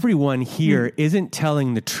 Everyone here isn't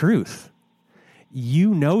telling the truth.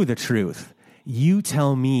 You know the truth. You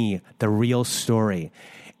tell me the real story.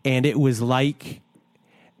 And it was like,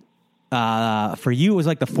 for you, it was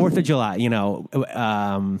like the 4th of July,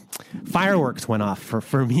 fireworks went off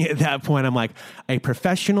for me at that point. I'm like, a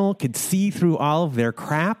professional could see through all of their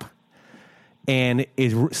crap and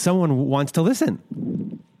someone wants to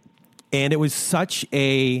listen. And it was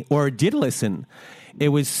did listen. It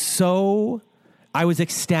was so, I was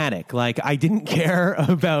ecstatic. Like, I didn't care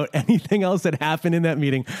about anything else that happened in that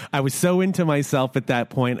meeting. I was so into myself at that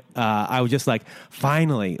point. I was just like,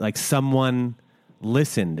 finally, like someone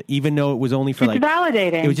listened, even though it was only for it's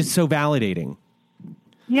validating. It was just so validating.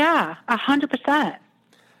 Yeah, 100%.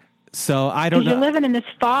 So I don't know. You're living in this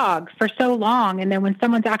fog for so long, and then when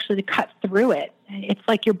someone's actually cut through it, it's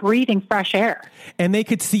like you're breathing fresh air. And they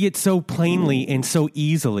could see it so plainly and so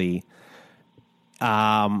easily.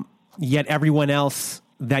 Yet everyone else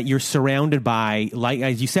that you're surrounded by, like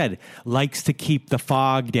as you said, likes to keep the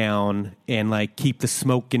fog down and like keep the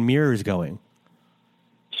smoke and mirrors going.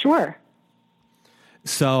 Sure.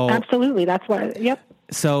 So absolutely, that's what. Yep.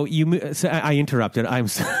 So I interrupted. I'm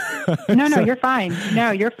no, you're fine.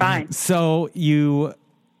 No, you're fine. So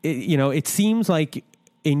it seems like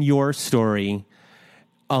in your story,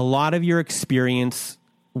 a lot of your experience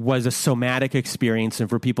was a somatic experience. And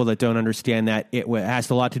for people that don't understand that, it has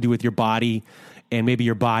a lot to do with your body and maybe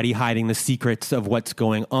your body hiding the secrets of what's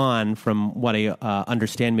going on from what I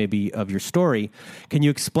understand maybe of your story. Can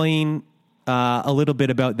you explain a little bit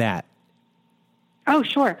about that? Oh,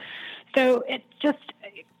 sure. So it just,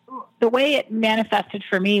 the way it manifested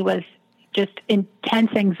for me was just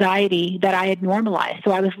intense anxiety that I had normalized.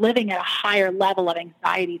 So I was living at a higher level of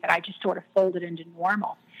anxiety that I just sort of folded into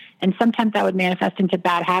normal. And sometimes that would manifest into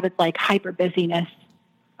bad habits like hyper busyness,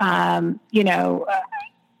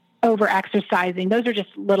 over exercising. Those are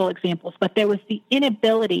just little examples, but there was the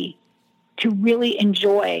inability to really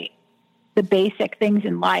enjoy the basic things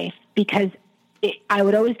in life because I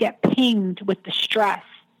would always get pinged with the stress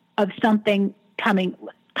of something coming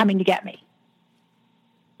to get me.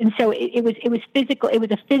 And so it was physical. It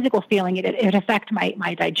was a physical feeling. It would affect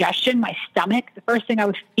my digestion, my stomach. The first thing I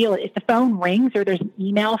would feel is the phone rings or there's an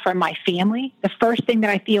email from my family. The first thing that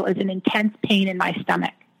I feel is an intense pain in my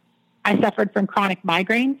stomach. I suffered from chronic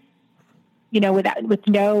migraines, with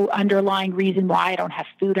no underlying reason why. I don't have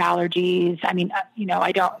food allergies. I mean,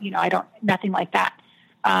 I don't, nothing like that.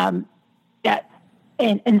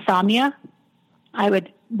 Insomnia. I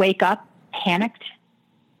would wake up panicked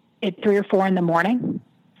at 3 or 4 in the morning.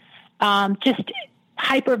 Just a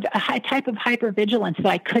type of hypervigilance that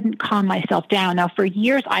I couldn't calm myself down. Now, for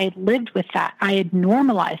years, I had lived with that. I had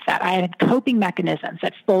normalized that. I had coping mechanisms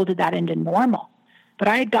that folded that into normal. But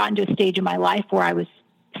I had gotten to a stage in my life where I was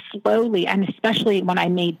slowly, and especially when I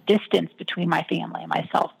made distance between my family and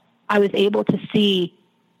myself, I was able to see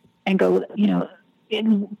and go,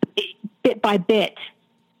 bit by bit,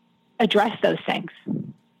 address those things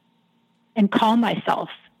and calm myself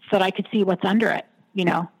so that I could see what's under it,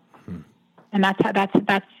 And that's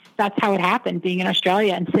how it happened, being in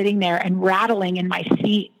Australia and sitting there and rattling in my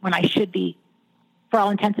seat when I should be, for all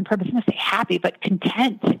intents and purposes, I'm going to say happy, but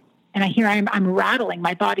content. And I'm rattling.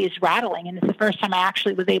 My body is rattling. And it's the first time I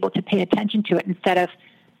actually was able to pay attention to it instead of,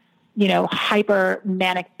 hyper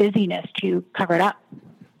manic busyness to cover it up.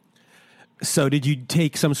 So did you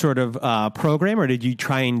take some sort of program or did you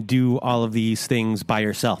try and do all of these things by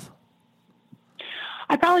yourself?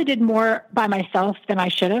 I probably did more by myself than I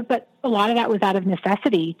should have, but a lot of that was out of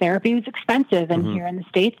necessity. Therapy was expensive. And here in the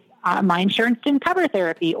States, my insurance didn't cover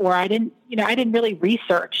therapy, or I didn't really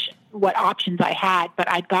research what options I had, but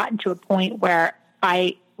I'd gotten to a point where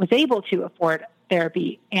I was able to afford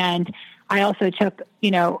therapy. And I also took,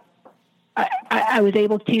 I was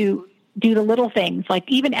able to do the little things, like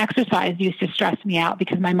even exercise used to stress me out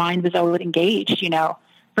because my mind was always engaged,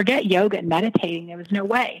 forget yoga and meditating. There was no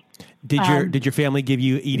way. Did your family give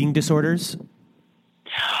you eating disorders?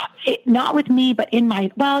 Not with me, but in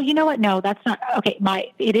my, well, you know what? No, that's not, okay.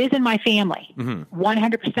 It is in my family.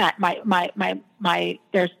 100%.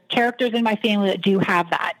 There's characters in my family that do have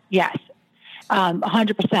that. Yes.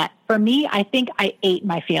 100%. For me, I think I ate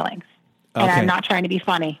my feelings. And I'm not trying to be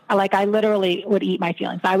funny. I literally would eat my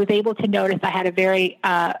feelings. I was able to notice I had a very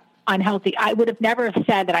unhealthy, I would have never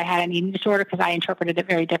said that I had an eating disorder because I interpreted it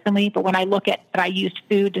very differently. But when I look at that, I used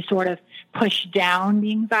food to sort of push down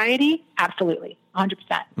the anxiety. Absolutely. 100%.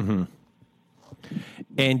 Mm-hmm.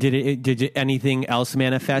 And did anything else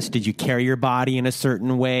manifest? Did you carry your body in a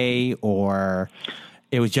certain way, or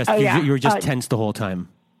it was just, you were just tense the whole time?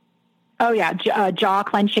 Oh yeah. Jaw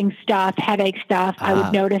clenching stuff, headache stuff. I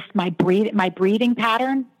would notice my breathing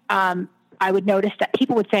pattern. I would notice that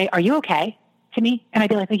people would say, "Are you okay?" to me. And I'd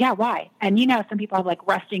be like, yeah, why? And some people have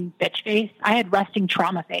resting bitch face. I had resting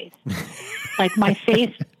trauma face. My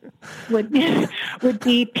face would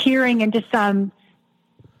be peering into some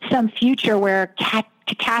future where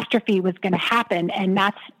catastrophe was going to happen. And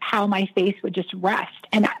that's how my face would just rest.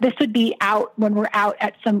 And this would be when we're out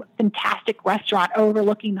at some fantastic restaurant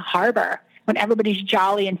overlooking the harbor, when everybody's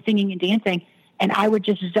jolly and singing and dancing. And I would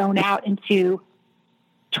just zone out into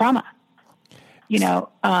trauma,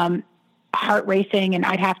 heart racing, and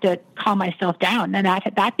I'd have to calm myself down. And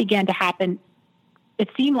that began to happen. It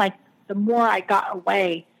seemed like the more I got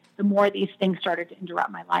away, the more these things started to interrupt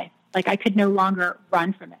my life. I could no longer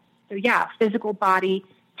run from it. So yeah, physical body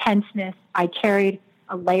tenseness. I carried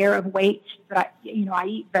a layer of weight that I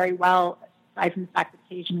eat very well, aside from the fact that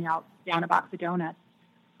occasionally I'll down a box of donuts.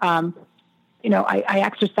 I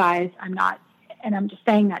exercise. I'm not, and I'm just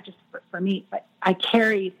saying that just for me, but I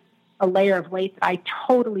carried a layer of weight that I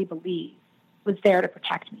totally believe was there to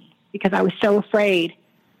protect me, because I was so afraid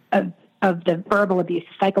of the verbal abuse,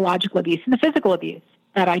 the psychological abuse, and the physical abuse,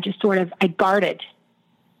 that I just I guarded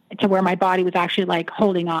to where my body was actually like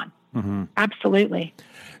holding on. Mm-hmm. Absolutely.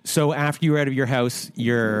 So after you were out of your house,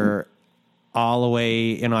 you're all the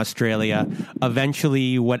way in Australia.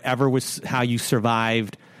 Eventually, whatever was how you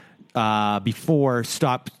survived before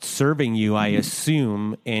stopped serving you, I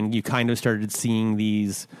assume, and you kind of started seeing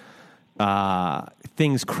these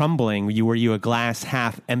things crumbling. Were you a glass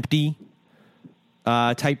half empty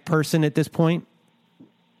type person at this point,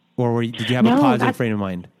 or did you have a positive frame of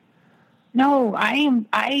mind? No, I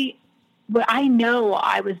know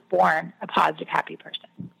I was born a positive, happy person.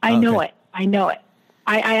 I know it.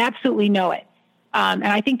 I absolutely know it. And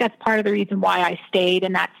I think that's part of the reason why I stayed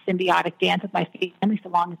in that symbiotic dance with my family so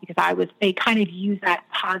long, is because they kind of use that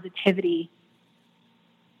positivity.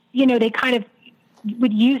 They kind of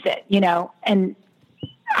would use it, and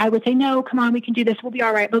I would say, no, come on, we can do this. We'll be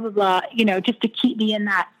all right, blah, blah, blah, just to keep me in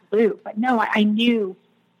that loop. But no, I knew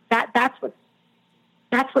that's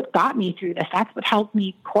what got me through this. That's what helped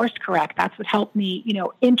me course correct. That's what helped me,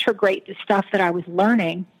 integrate the stuff that I was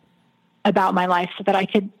learning about my life, so that I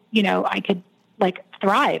could like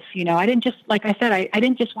thrive. I didn't just, like I said, I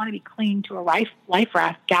didn't just want to be clinging to a life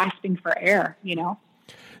raft, gasping for air,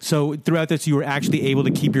 So throughout this, you were actually able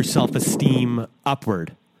to keep your self-esteem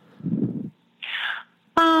upward.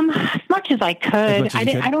 As much as I could.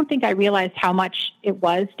 I don't think I realized how much it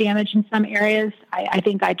was damaged in some areas. I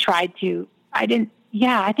think I tried to, I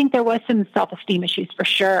think there was some self-esteem issues for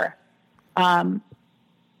sure.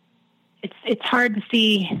 It's hard to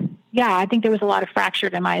see. Yeah, I think there was a lot of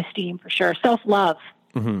fractured in my esteem for sure. Self-love.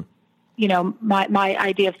 Mm-hmm. My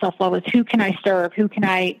idea of self-love was, who can I serve? Who can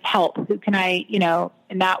I help? Who can I,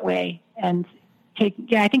 in that way? And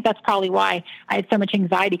I think that's probably why I had so much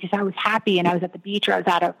anxiety, because I was happy and I was at the beach, or I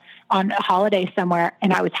was on a holiday somewhere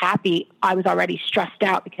and I was happy. I was already stressed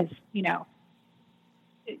out because,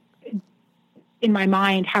 in my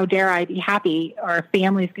mind, how dare I be happy, or a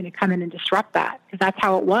family is going to come in and disrupt that, because that's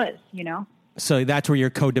how it was, So that's where your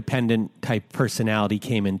codependent type personality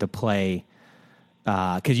came into play,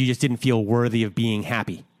 because you just didn't feel worthy of being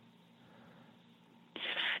happy.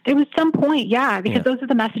 There was some point, because those are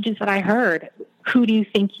the messages that I heard. Who do you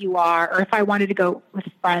think you are? Or if I wanted to go with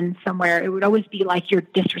friends somewhere, it would always be like, you're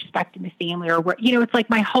disrespecting the family, or it's like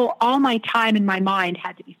all my time in my mind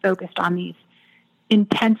had to be focused on these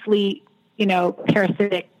intensely,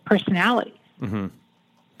 parasitic personalities. Mm-hmm.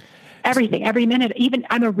 Everything, every minute. Even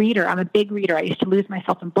I'm a reader. I'm a big reader. I used to lose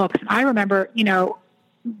myself in books. And I remember,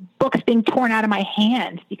 books being torn out of my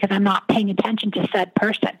hand because I'm not paying attention to said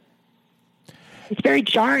person. It's very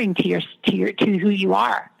jarring to who you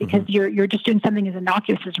are, because mm-hmm. you're just doing something as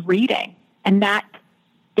innocuous as reading, and that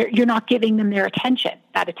you're not giving them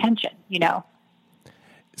that attention.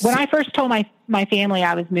 When I first told my family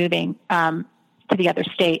I was moving to the other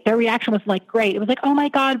state, their reaction was like, great. It was like, oh my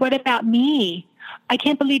God, what about me? I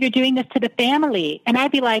can't believe you're doing this to the family. And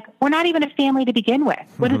I'd be like, we're not even a family to begin with.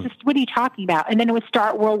 What is this? What are you talking about? And then it would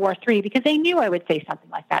start World War III, because they knew I would say something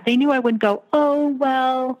like that. They knew I wouldn't go, oh,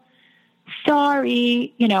 well,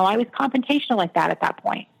 sorry. I was confrontational like that at that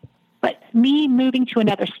point. But me moving to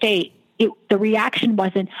another state, the reaction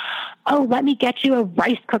wasn't, oh, let me get you a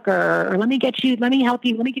rice cooker, or let me help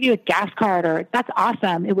you, let me give you a gas card, or that's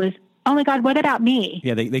awesome. It was, oh my God, what about me?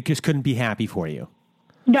 Yeah, they just couldn't be happy for you.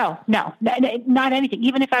 No, not anything.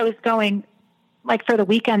 Even if I was going like for the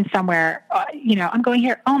weekend somewhere, I'm going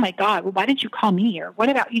here. Oh my God, well, why didn't you call me? Or what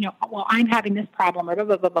about, well, I'm having this problem, or blah,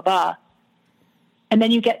 blah, blah, blah, blah. And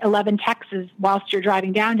then you get 11 texts whilst you're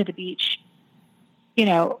driving down to the beach,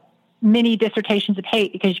 mini dissertations of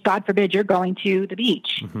hate, because God forbid you're going to the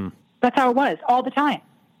beach. Mm-hmm. That's how it was all the time.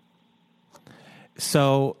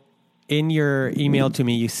 So in your email to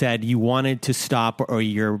me, you said you wanted to stop, or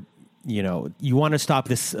you want to stop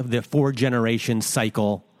the 4-generation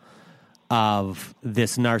cycle of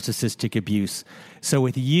this narcissistic abuse. So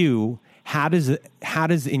with you, how does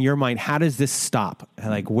in your mind, how does this stop?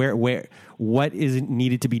 Like what is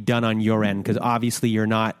needed to be done on your end? Because obviously you're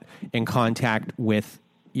not in contact with,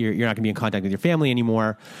 you're not going to be in contact with your family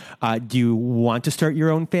anymore. Do you want to start your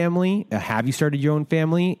own family? Have you started your own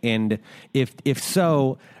family? And if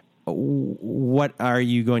so, what are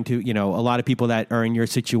you going to, a lot of people that are in your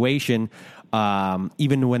situation,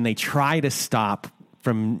 even when they try to stop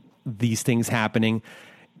from these things happening,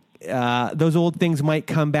 those old things might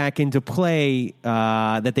come back into play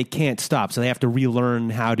that they can't stop. So they have to relearn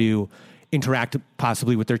how to interact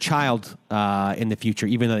possibly with their child in the future,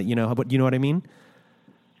 even though, you know what I mean?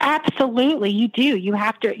 Absolutely. You do. You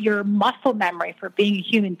have to, your muscle memory for being a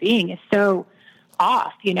human being is so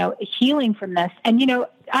off, healing from this. And,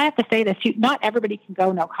 I have to say this too, not everybody can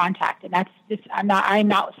go no contact. And that's just, I'm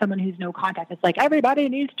not someone who's no contact. It's like everybody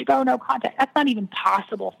needs to go no contact. That's not even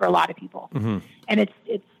possible for a lot of people. Mm-hmm. And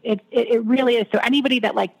it really is. So anybody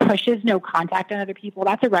that like pushes no contact on other people,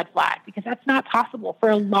 that's a red flag, because that's not possible for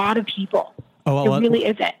a lot of people. Oh, well, it really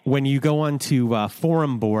isn't. When you go on to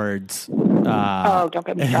forum boards. Don't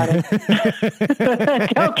get me started.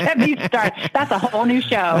 Don't get me started. That's a whole new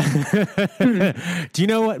show. Do you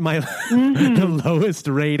know what my the lowest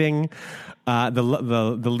rating,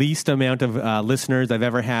 the least amount of listeners I've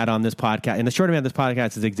ever had on this podcast, and the short amount of this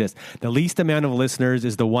podcast exists, the least amount of listeners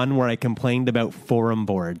is the one where I complained about forum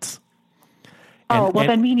boards.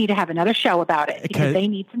 Then we need to have another show about it, because they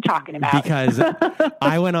need some talking about. Because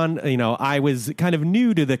I went on, I was kind of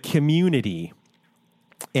new to the community,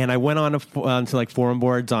 and I went onto like forum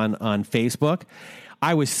boards on Facebook.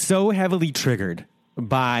 I was so heavily triggered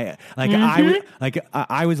by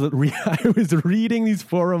I was reading these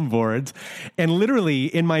forum boards, and literally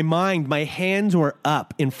in my mind, my hands were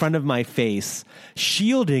up in front of my face,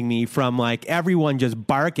 shielding me from like everyone just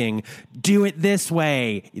barking, "Do it this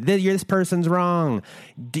way. This person's wrong.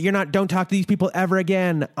 Don't talk to these people ever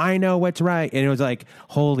again. I know what's right." And it was like,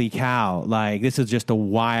 holy cow! Like, this is just a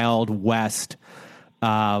wild west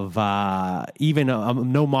of even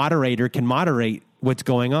no moderator can moderate what's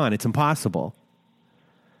going on. It's impossible.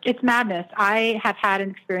 It's madness. I have had an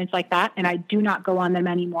experience like that, and I do not go on them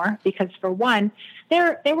anymore, because for one,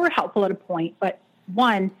 they were helpful at a point, but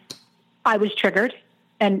one, I was triggered,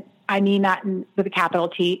 and I mean that with a capital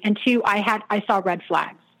T, and two, I saw red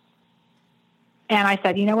flags, and I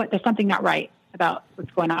said, you know what, there's something not right about what's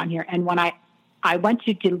going on here. And when I went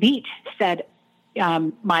to delete said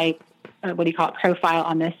my profile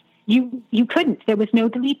on this, you couldn't. There was no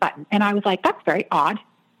delete button, and I was like, that's very odd.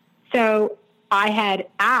 So I had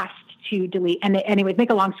asked to delete, and anyways, make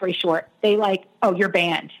a long story short, they like, "Oh, you're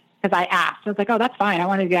banned," because I asked. I was like, "Oh, that's fine. I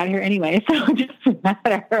wanted to get out of here anyway." So it just doesn't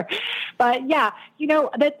matter. But yeah,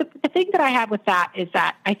 the thing that I have with that is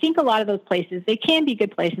that I think a lot of those places, they can be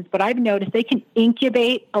good places, but I've noticed they can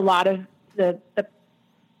incubate a lot of the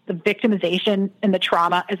victimization and the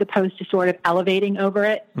trauma, as opposed to sort of elevating over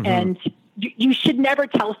it. Mm-hmm. And you should never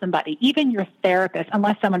tell somebody, even your therapist,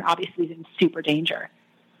 unless someone obviously is in super danger.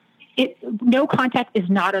 No contact is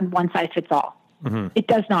not on one size fits all. Mm-hmm. It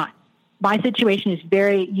does not. My situation is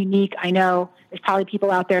very unique. I know there's probably people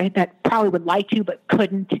out there that probably would like to, but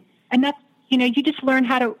couldn't. And that's, you just learn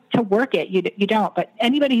how to work it. You don't. But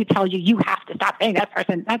anybody who tells you have to stop saying that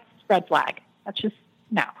person, that's red flag. That's just,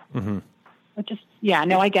 no. Mm-hmm. I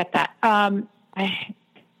get that.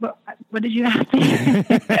 What did you ask me?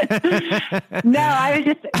 No, I was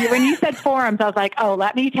just, when you said forums, I was like, oh,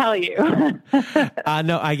 let me tell you.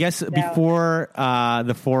 No, I guess before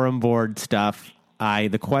the forum board stuff,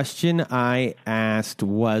 the question I asked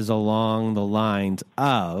was along the lines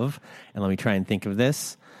of, and let me try and think of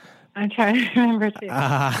this. I'm trying to remember too.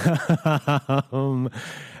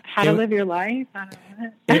 How to live your life? I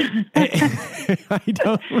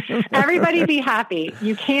don't remember. Everybody be happy.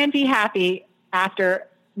 You can be happy after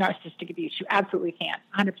narcissistic abuse. You absolutely can.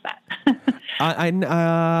 100%.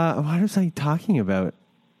 What was I talking about?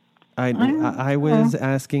 I was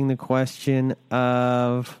asking the question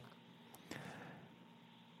of,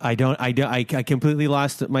 I completely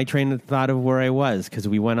lost my train of thought of where I was, because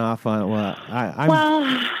we went off on,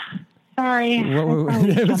 sorry.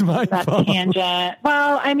 It was my fault. Tangent.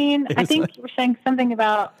 Well, I mean, I think you were saying something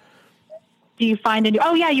about, do you find a new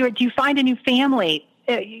family?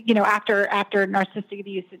 After narcissistic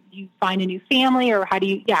abuse, do you find a new family, or how do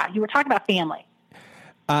you? Yeah, you were talking about family.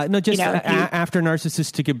 No, just after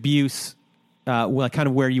narcissistic abuse, kind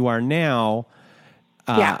of where you are now.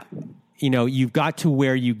 You've got to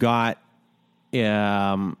where you got,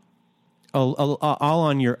 all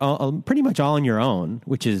on your own, pretty much all on your own,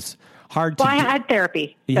 which is hard to do. I had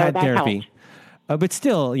therapy. You had therapy. But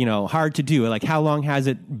still, hard to do. Like, how long has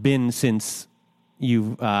it been since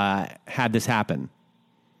you've had this happen?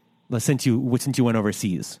 Since you went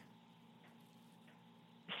overseas?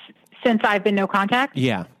 Since I've been no contact?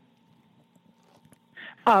 Yeah.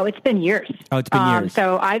 Oh, it's been years. Oh, it's been years.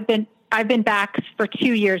 So I've been back for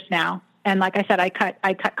 2 years now. And like I said, I cut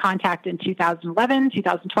contact in 2011,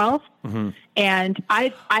 2012. Mm-hmm. And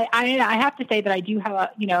I have to say that I do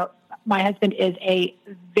have my husband is a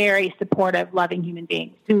very supportive, loving human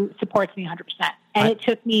being who supports me 100%. And it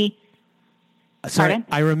took me. Sorry, pardon?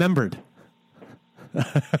 I remembered. Go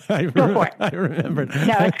for it. I remembered.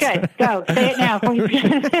 No, it's good. Go. Say it now.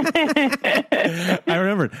 I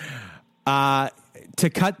remembered. To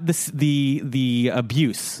cut the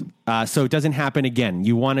abuse, so it doesn't happen again.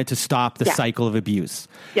 You wanted to stop the cycle of abuse.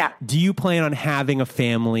 Yeah. Do you plan on having a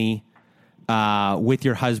family with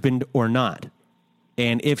your husband or not?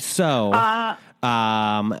 And if so,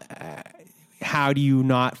 how do you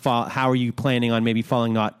not fall? How are you planning on maybe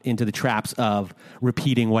falling not into the traps of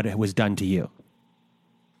repeating what was done to you?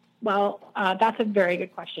 Well, that's a very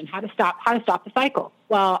good question. How to stop the cycle?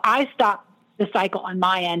 Well, I stopped the cycle on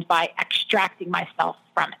my end by extracting myself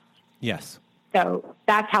from it. Yes. So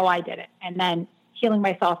that's how I did it, and then healing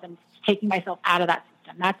myself and taking myself out of that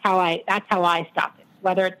system. That's how I stopped it.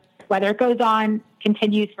 Whether it goes on,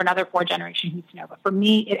 continues for another 4 generations, who's to know? But for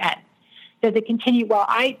me, it ends. Does it continue? Well,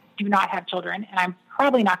 I do not have children, and I'm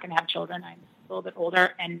probably not going to have children. I'm a little bit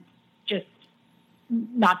older, and just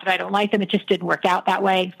not that I don't like them. It just didn't work out that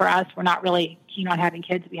way for us. We're not really keen on having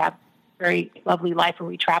kids. We have a very lovely life where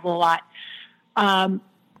we travel a lot.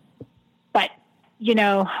 But do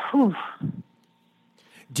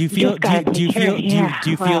you feel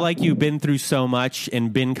like you've been through so much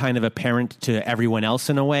and been kind of a parent to everyone else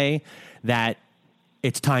in a way that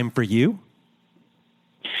it's time for you?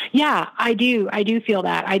 Yeah, I do. I do feel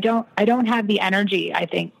that. I don't have the energy, I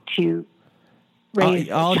think, to raise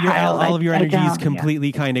all of your energy is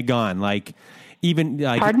completely kind of gone. Like, even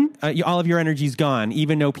like, pardon? All of your energy is gone.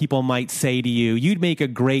 Even though people might say to you, "You'd make a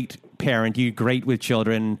great parent. You're great with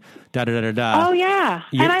children." Da da da da da. Oh yeah,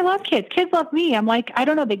 and I love kids. Kids love me. I'm like, I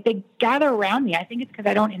don't know. They gather around me. I think it's because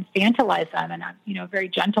I don't infantilize them, and I'm very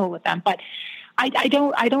gentle with them. But I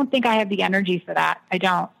don't think I have the energy for that. I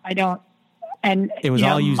don't. And it was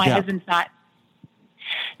all used my up. husband's not.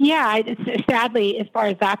 Yeah, sadly, as far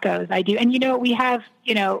as that goes, I do. And we have,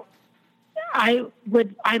 I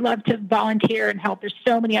love to volunteer and help. There's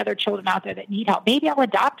so many other children out there that need help. Maybe I'll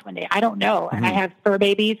adopt one day. I don't know. Mm-hmm. And I have fur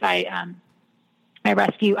babies. I have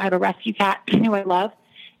a rescue cat who I love,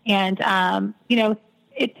 and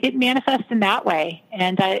it manifests in that way.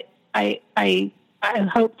 And I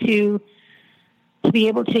hope to be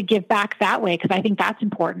able to give back that way, because I think that's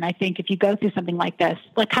important. I think if you go through something like this,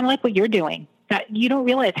 kind of like what you're doing, that you don't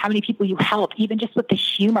realize how many people you help, even just with the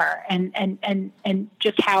humor and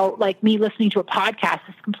just how, like me listening to a podcast,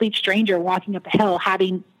 this complete stranger walking up a hill,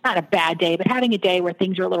 having not a bad day, but having a day where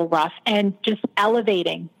things are a little rough, and just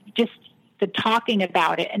elevating, just the talking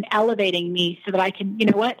about it and elevating me so that I can,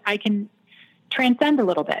 I can transcend a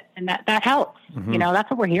little bit, and that helps. Mm-hmm.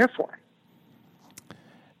 That's what we're here for.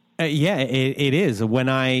 Yeah, it is. When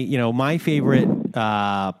my favorite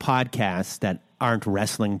podcasts that aren't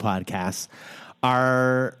wrestling podcasts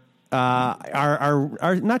are not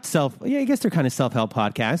I guess they're kind of self-help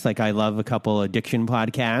podcasts. Like, I love a couple addiction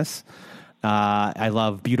podcasts. I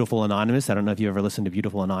love Beautiful Anonymous. I don't know if you ever listened to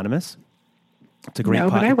Beautiful Anonymous. It's a great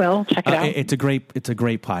but I will check it out. It's a great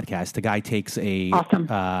podcast. The guy takes a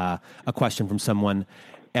question from someone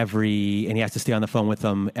and he has to stay on the phone with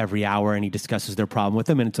them every hour, and he discusses their problem with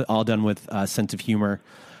them, and it's all done with a sense of humor.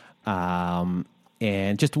 And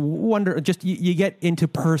you get into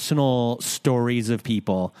personal stories of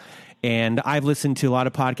people. And I've listened to a lot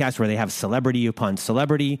of podcasts where they have celebrity upon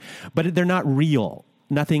celebrity, but they're not real.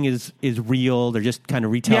 Nothing is real. They're just kind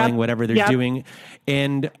of retelling whatever they're doing.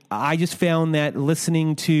 And I just found that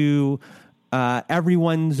listening to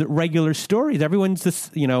everyone's regular stories, everyone's this,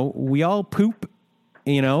 we all poop.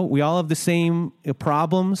 We all have the same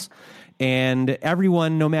problems, and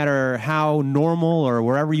everyone, no matter how normal or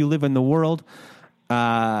wherever you live in the world,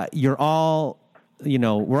 you're all,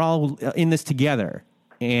 we're all in this together.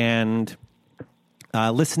 And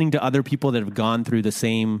listening to other people that have gone through the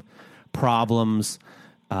same problems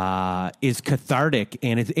is cathartic,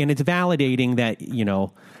 and it's validating that,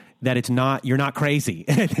 that you're not crazy.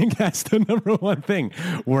 And I think that's the number one thing.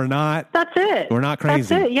 That's it. We're not crazy.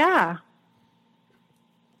 That's it. Yeah.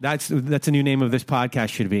 That's a new name of this podcast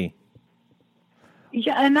should be.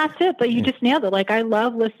 Yeah, and that's it. But you just nailed it. Like, I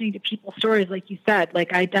love listening to people's stories, like you said.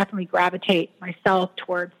 Like, I definitely gravitate myself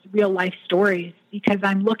towards real life stories, because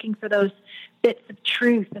I'm looking for those bits of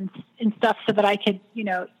truth and stuff, so that I could,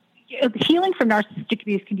 healing from narcissistic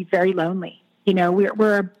abuse can be very lonely.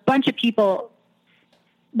 We're a bunch of people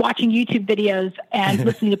watching YouTube videos and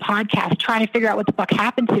listening to podcasts, trying to figure out what the fuck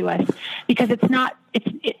happened to us, because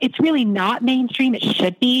it's really not mainstream. It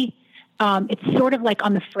should be. It's sort of like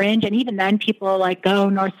on the fringe. And even then people are like, oh,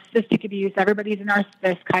 narcissistic abuse, everybody's a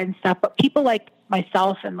narcissist kind of stuff. But people like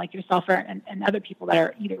myself and like yourself and other people that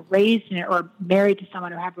are either raised in it or married to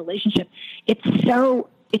someone or have a relationship, it's so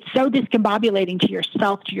discombobulating to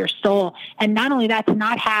yourself, to your soul. And not only that, to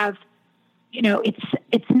not have,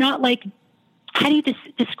 it's not like, how do you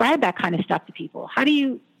describe that kind of stuff to people? I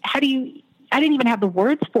didn't even have the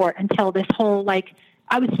words for it until this whole, like,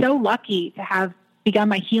 I was so lucky to have begun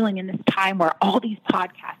my healing in this time where all these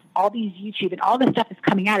podcasts, all these YouTube and all this stuff is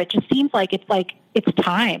coming out. It just seems like it's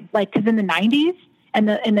time. Like, cause in the 90s and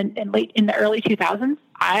in the early 2000s,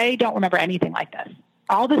 I don't remember anything like this.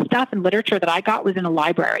 All the stuff and literature that I got was in a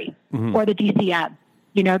library or the DCM,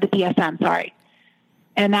 the DSM, sorry.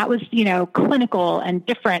 And that was, clinical and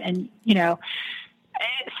different. And,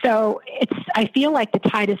 so I feel like the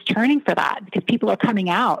tide is turning for that because people are coming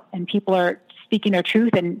out and people are speaking their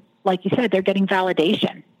truth. And like you said, they're getting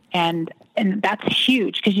validation and that's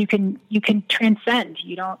huge because you can transcend,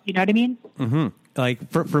 you know what I mean? Mm-hmm. Like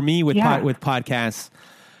for me with podcasts,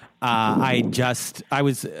 I was,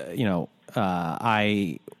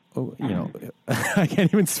 I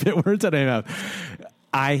can't even spit words out of my mouth.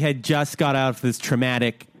 I had just got out of this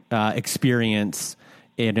traumatic experience,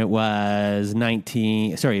 and it was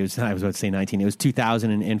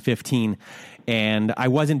 2015, and I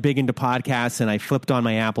wasn't big into podcasts, and I flipped on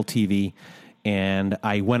my Apple TV, and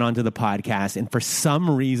I went onto the podcast, and for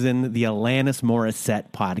some reason, the Alanis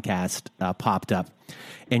Morissette podcast popped up,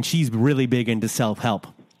 and she's really big into self-help.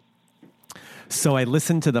 So I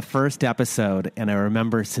listened to the first episode, and I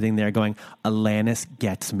remember sitting there going, Alanis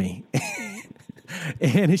gets me.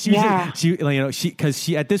 And she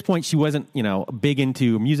at this point she wasn't, big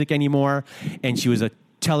into music anymore. And she was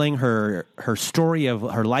telling her story of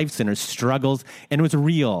her life and her struggles, and it was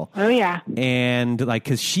real. Oh yeah. And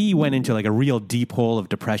cause she went into a real deep hole of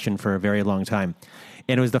depression for a very long time.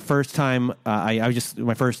 And it was the first time I was just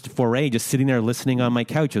my first foray, just sitting there listening on my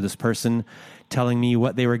couch of this person telling me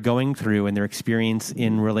what they were going through and their experience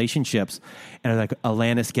in relationships. And I was like,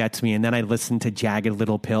 Alanis gets me. And then I listened to Jagged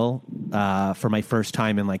Little Pill for my first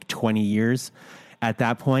time in 20 years at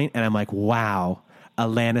that point. And I'm like, wow,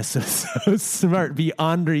 Alanis is so smart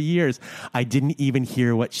beyond her years. I didn't even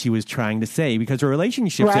hear what she was trying to say because her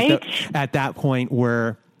relationships at that point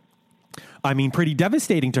were, pretty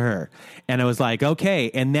devastating to her. And I was like,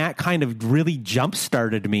 okay. And that kind of really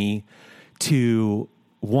jump-started me to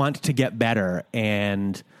want to get better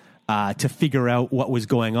and to figure out what was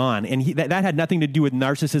going on. And that had nothing to do with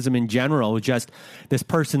narcissism in general. It was just this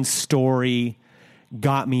person's story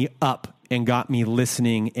got me up and got me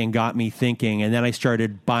listening and got me thinking. And then I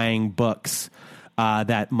started buying books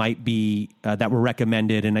that might be, that were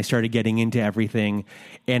recommended. And I started getting into everything.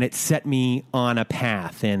 And it set me on a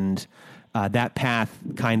path. And that path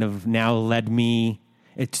kind of now led me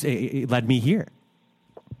here.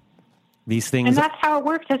 These things, and that's how it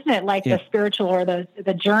works, isn't it? Like the spiritual or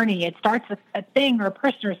the journey. It starts with a thing or a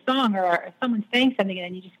person or a song or someone saying something, and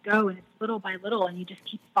then you just go and it's little by little, and you just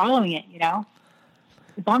keep following it. As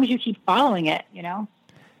long as you keep following it,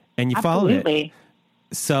 and you follow it.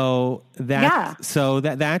 So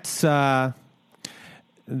that's.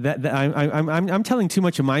 I'm telling too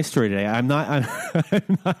much of my story today. I'm not.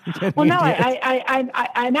 Well, no,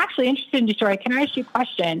 I'm actually interested in your story. Can I ask you a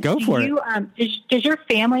question? Go for it. Does your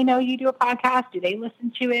family know you do a podcast? Do they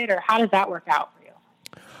listen to it, or how does that work out for you?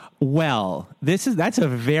 Well, that's a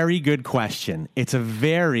very good question. It's a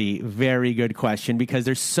very, very good question because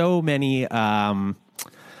there's so many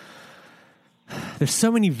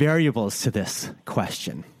variables to this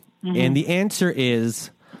question, and the answer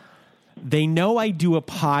is. They know I do a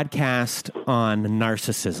podcast on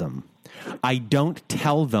narcissism. I don't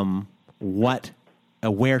tell them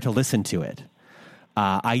where to listen to it.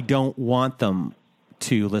 I don't want them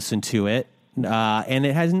to listen to it. And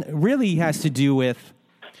it has to do with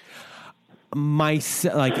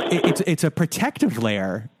it's a protective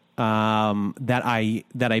layer that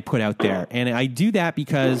I put out there. And I do that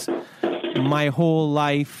because my whole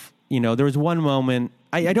life, there was one moment,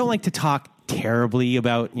 I don't like to talk terribly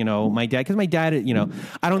about, my dad, because my dad,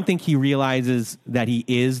 I don't think he realizes that he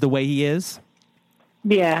is the way he is.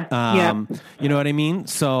 Yeah. You know what I mean?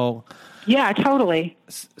 So yeah, totally.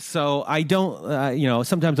 So I don't,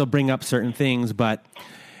 sometimes I'll bring up certain things, but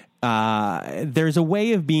there's a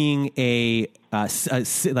way of being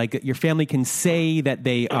like your family can say that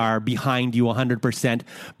they are behind you 100%,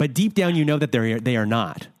 but deep down, that they are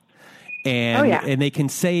not. And and they can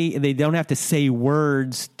say, they don't have to say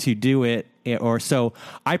words to do it. Or so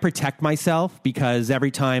I protect myself because every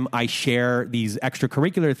time I share these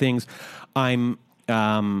extracurricular things, I'm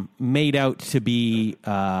made out to be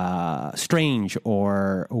strange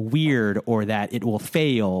or weird or that it will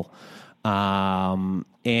fail.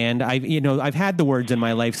 And I've had the words in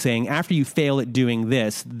my life saying, after you fail at doing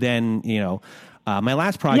this, then, my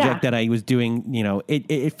last project that I was doing,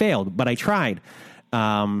 it failed, but I tried.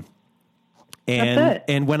 And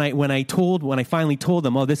when I finally told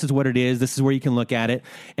them, oh, this is what it is, this is where you can look at it,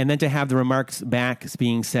 and then to have the remarks back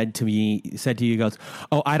being said to you goes,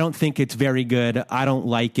 oh, I don't think it's very good, I don't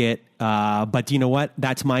like it, but you know what?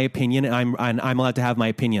 That's my opinion, and I'm allowed to have my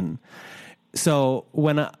opinion. So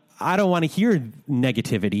when I don't want to hear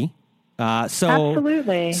negativity.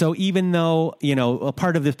 Absolutely. So even though, a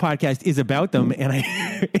part of this podcast is about them, and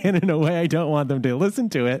in a way I don't want them to listen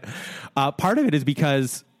to it, part of it is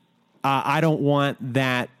because I don't want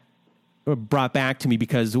that brought back to me,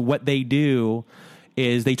 because what they do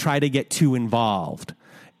is they try to get too involved,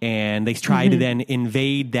 and they try to then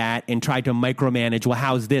invade that and try to micromanage. Well,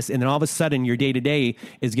 how's this? And then all of a sudden your day-to-day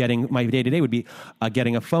my day-to-day would be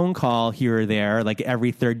getting a phone call here or there, like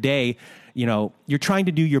every third day. You're trying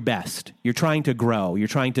to do your best. You're trying to grow. You're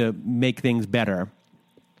trying to make things better.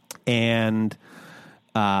 And,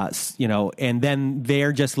 and then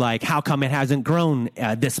they're just like, how come it hasn't grown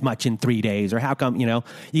this much in 3 days? Or how come, you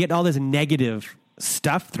get all this negative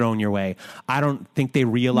stuff thrown your way. I don't think they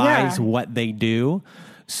realize what they do.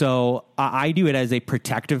 So I do it as a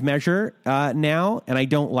protective measure now, and I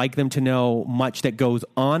don't like them to know much that goes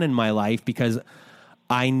on in my life, because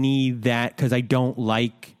I need that, because I don't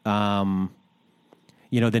like, the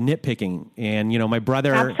nitpicking. And, my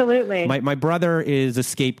brother... Absolutely. My brother is a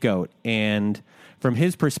scapegoat, and from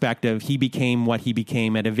his perspective, he became what he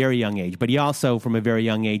became at a very young age. But he also, from a very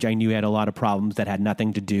young age, I knew he had a lot of problems that had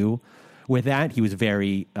nothing to do with that. He was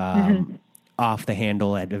very... off the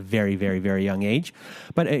handle at a very, very, very young age.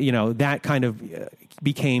 But, that kind of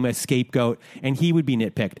became a scapegoat, and he would be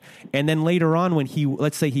nitpicked. And then later on, when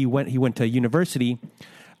let's say he went to university,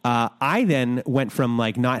 I then went from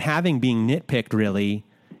not being nitpicked really,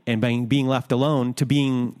 and being left alone, to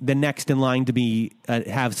being the next in line to be,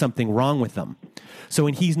 have something wrong with them. So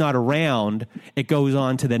when he's not around, it goes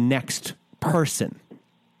on to the next person.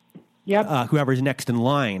 Yep. Whoever's next in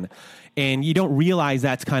line. And you don't realize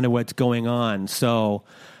that's kind of what's going on. So,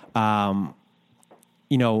 a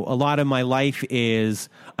lot of my life is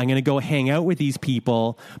I'm going to go hang out with these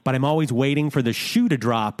people, but I'm always waiting for the shoe to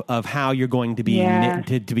drop of how you're going to be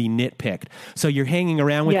to be nitpicked. So you're hanging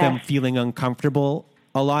around with them feeling uncomfortable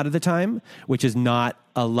a lot of the time, which is not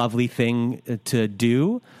a lovely thing to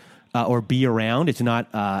do or be around. It's not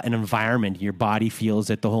an environment your body feels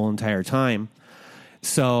it the whole entire time.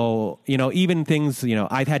 So, even things,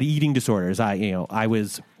 I've had eating disorders. There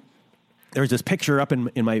was this picture up in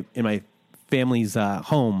my family's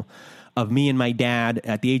home of me and my dad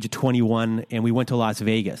at the age of 21, and we went to Las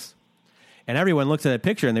Vegas. And everyone looks at that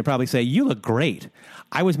picture and they probably say, "You look great."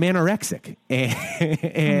 I was manorexic,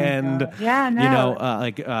 and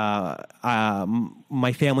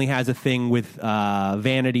my family has a thing with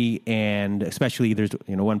vanity, and especially there's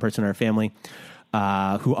one person in our family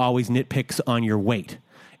who always nitpicks on your weight.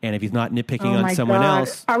 And if he's not nitpicking on someone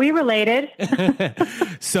else... Are we related?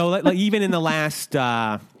 So even in the last,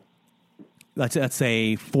 let's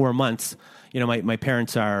say 4 months, my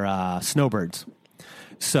parents are snowbirds.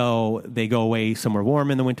 So they go away somewhere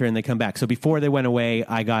warm in the winter and they come back. So before they went away,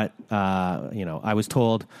 I got, I was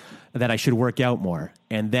told that I should work out more.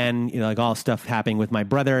 And then, all stuff happening with my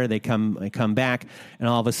brother, I come back, and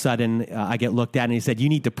all of a sudden I get looked at, and he said, "You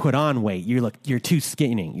need to put on weight. You're too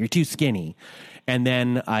skinny. You're too skinny." And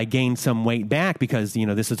then I gained some weight back because,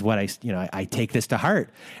 this is what I take this to heart.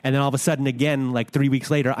 And then all of a sudden again, 3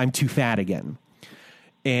 weeks later, I'm too fat again.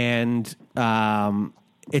 And,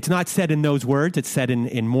 it's not said in those words. It's said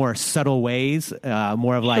in more subtle ways,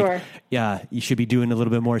 more of you should be doing a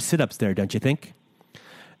little bit more sit-ups there, don't you think?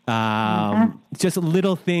 Just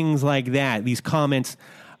little things like that. These comments,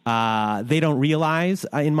 they don't realize,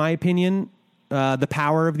 in my opinion, the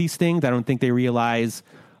power of these things. I don't think they realize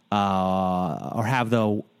or have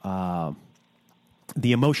the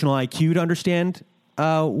emotional IQ to understand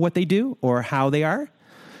what they do or how they are.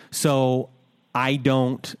 So I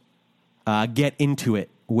don't get into it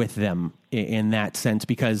with them in that sense,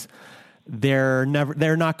 because they're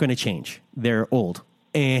not going to change. They're old.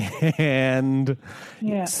 And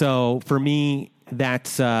so for me,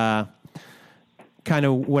 that's kind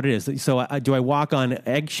of what it is. So do I walk on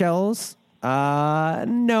eggshells?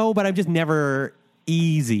 No, but I'm just never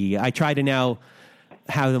easy. I try to now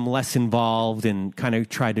have them less involved and kind of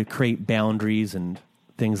try to create boundaries and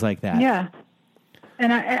things like that. Yeah.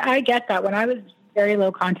 And I get that. When I was very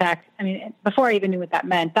low contact, before I even knew what that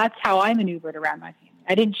meant, that's how I maneuvered around my family.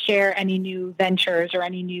 I didn't share any new ventures or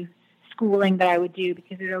any new schooling that I would do,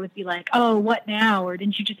 because it would always be like, oh, what now? Or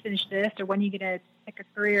didn't you just finish this? Or when are you going to pick a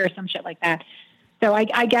career or some shit like that? So I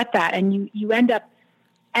get that. And you end up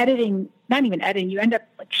not even editing, you end up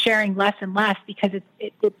like sharing less and less, because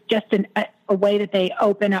it's just a way that they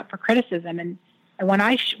open up for criticism. And when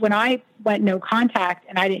I went no contact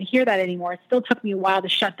and I didn't hear that anymore, it still took me a while to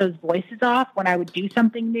shut those voices off when I would do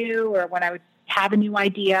something new, or when I would have a new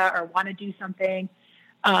idea or want to do something.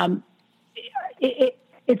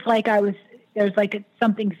 It's like there's like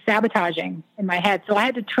something sabotaging in my head. So I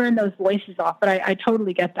had to turn those voices off, but I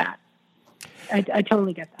totally get that. I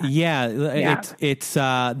totally get that. Yeah. It's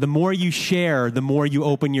the more you share, the more you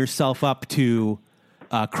open yourself up to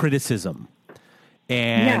criticism.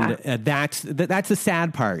 And that's the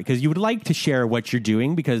sad part, because you would like to share what you're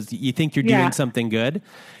doing because you think you're doing something good.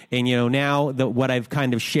 And, now what I've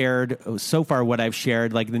kind of shared so far,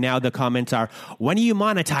 like now the comments are, when are you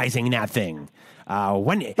monetizing that thing?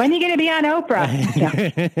 When are you going to be on Oprah?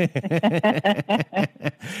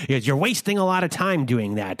 Yes, you're wasting a lot of time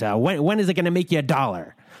doing that. When is it going to make you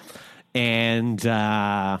 $1? And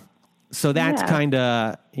so that's kind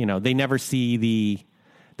of, they never see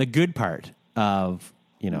the good part of,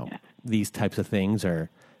 these types of things or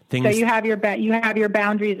things. So you have your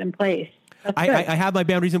boundaries in place. I have my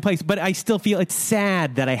boundaries in place, but I still feel it's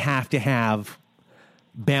sad that I have to have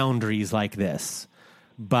boundaries like this.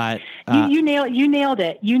 But you nailed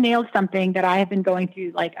it. You nailed something that I have been going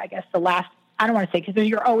through, like, I guess I don't want to say, because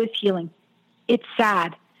you're always healing. It's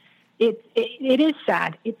sad. It is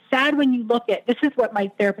sad. It's sad when you look at, this is what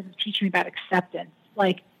my therapist is teaching me about acceptance.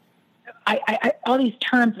 Like, I all these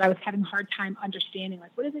terms that I was having a hard time understanding,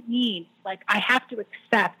 like, what does it mean? Like, I have to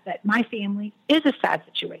accept that my family is a sad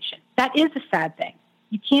situation. That is a sad thing.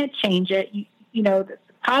 You can't change it. The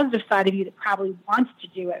positive side of you that probably wants to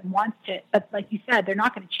do it and but like you said, they're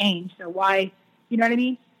not going to change. So why, you know what I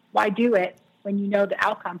mean? Why do it when you know the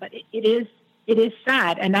outcome? But it is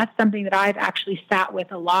sad. And that's something that I've actually sat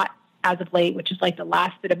with a lot as of late, which is like the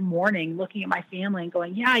last bit of mourning, looking at my family and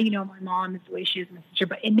going, my mom is the way she is, my sister,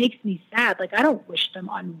 but it makes me sad. Like, I don't wish them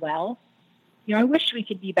unwell. I wish we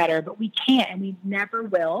could be better, but we can't, and we never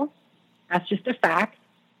will. That's just a fact.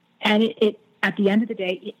 And it at the end of the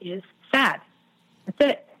day, it is sad. That's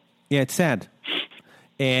it. Yeah, it's sad.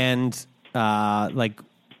 And like,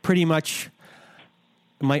 pretty much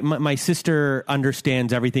my sister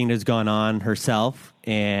understands everything that's gone on herself,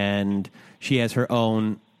 and she has her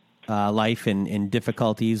own life and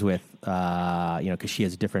difficulties with, because she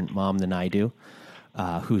has a different mom than I do,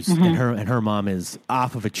 and her mom is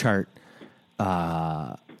off of a chart,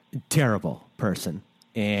 terrible person.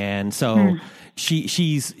 And so she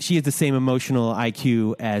has the same emotional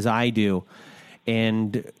IQ as I do.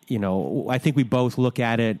 And, I think we both look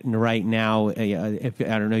at it right now. If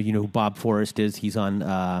I don't know, who Bob Forrest is. He's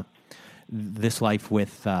on This Life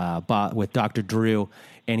with Dr. Drew.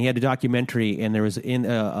 And he had a documentary, and there was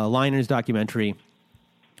a line in his documentary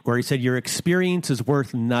where he said, your experience is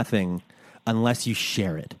worth nothing unless you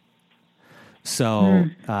share it. So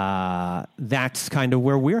that's kind of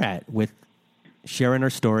where we're at with sharing our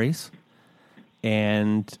stories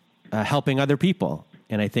and helping other people.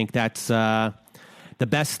 And I think that's the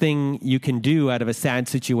best thing you can do out of a sad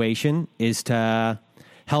situation is to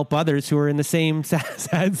help others who are in the same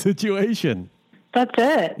sad situation. That's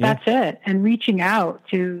it. Yeah. That's it. And reaching out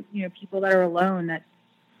to, people that are alone, that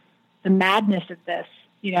the madness of this,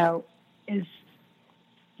 is,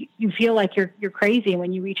 you feel like you're crazy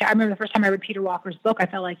when you reach out. I remember the first time I read Peter Walker's book, I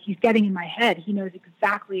felt like he's getting in my head. He knows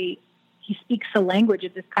exactly, he speaks the language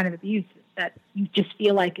of this kind of abuse that you just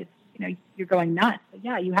feel like it's, you're going nuts. But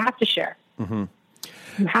yeah, you have to share. Mm-hmm.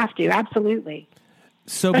 You have to. Absolutely.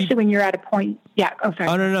 So especially when you're at a point. Yeah. Oh, sorry.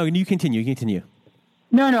 Oh, no. You continue.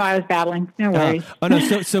 No, I was babbling. No worries.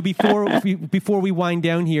 So before we wind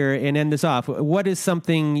down here and end this off, what is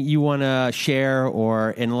something you want to share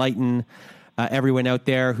or enlighten everyone out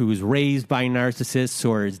there who's raised by narcissists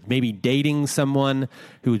or is maybe dating someone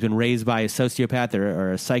who's been raised by a sociopath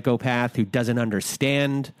or a psychopath who doesn't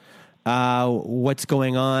understand what's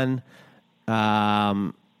going on?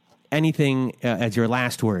 Anything as your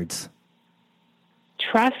last words?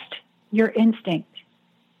 Trust your instinct.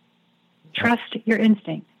 Trust your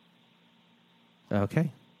instinct. Okay.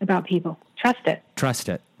 About people. Trust it.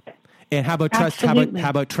 And how about trust? How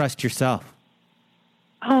about trust yourself?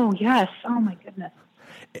 Oh yes. Oh my goodness.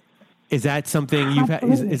 Is that something you've had?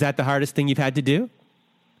 Is that the hardest thing you've had to do?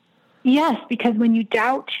 Yes, because when you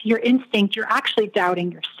doubt your instinct, you're actually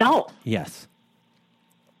doubting yourself. Yes.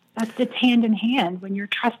 It's hand in hand when you're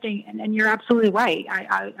trusting, and you're absolutely right.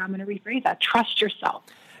 I'm going to rephrase that. Trust yourself.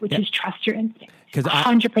 which is trust your instinct. Because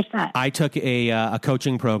 100%. I took a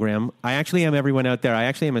coaching program. I actually am, everyone out there, I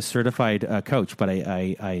actually am a certified coach, but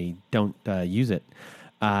I don't use it.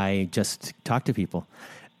 I just talk to people.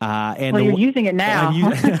 You're using it now.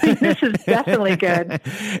 This is definitely good.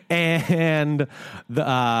 And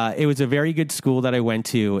it was a very good school that I went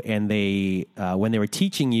to, and they when they were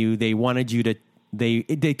teaching you, they wanted you to.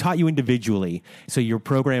 They taught you individually, so your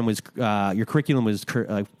program was your curriculum was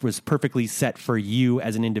perfectly set for you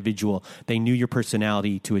as an individual. They knew your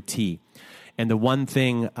personality to a T. And the one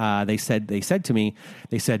thing they said to me,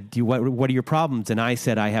 they said, what are your problems? And I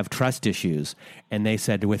said, I have trust issues. And they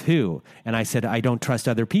said, with who? And I said, I don't trust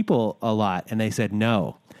other people a lot. And they said,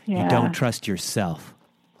 no, you don't trust yourself.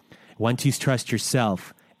 Once you trust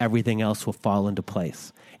yourself, everything else will fall into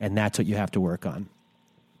place. And that's what you have to work on.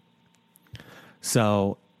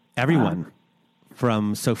 So everyone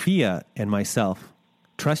from Sofia and myself,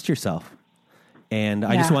 trust yourself. And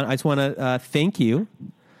I just want to thank you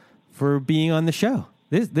for being on the show.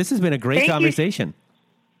 This has been a great conversation.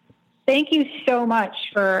 Thank you so much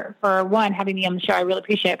for one, having me on the show. I really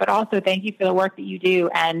appreciate it. But also thank you for the work that you do.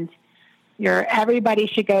 And everybody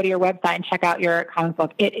should go to your website and check out your comic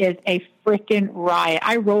book. It is a freaking riot.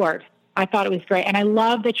 I roared. I thought it was great. And I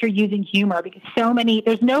love that you're using humor, because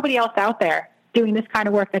there's nobody else out there doing this kind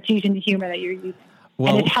of work that's using the humor that you're using.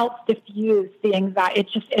 Well, and it helps diffuse the anxiety.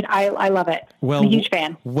 I love it. Well, I'm a huge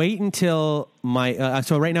fan. Wait until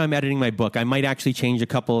so right now I'm editing my book. I might actually change a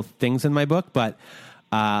couple of things in my book, but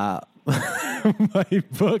my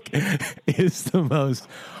book is the most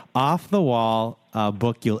off-the-wall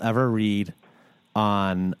book you'll ever read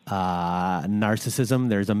on narcissism.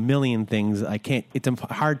 There's a million things. It's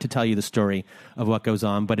hard to tell you the story of what goes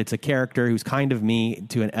on, but it's a character who's kind of me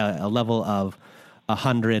to a level of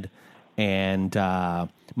 100. And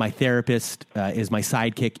my therapist is my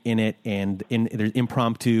sidekick in it, and there's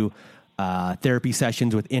impromptu therapy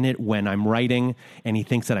sessions within it when I'm writing, and he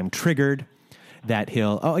thinks that I'm triggered. That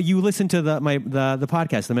you listen to the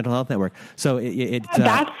podcast, the Mental Health Network. So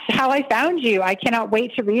that's how I found you. I cannot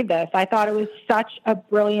wait to read this. I thought it was such a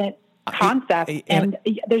brilliant concept, and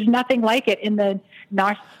there's nothing like it in the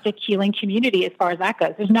narcissistic healing community as far as that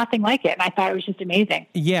goes. There's nothing like it, and I thought it was just amazing.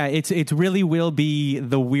 Yeah, it really will be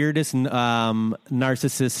the weirdest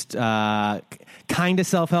narcissist kind of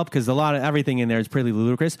self-help, because a lot of everything in there is pretty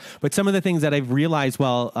ludicrous. But some of the things that I've realized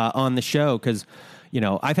while on the show, because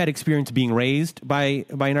I've had experience being raised by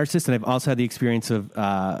a narcissist, and I've also had the experience of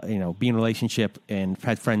being in a relationship and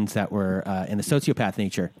had friends that were in the sociopath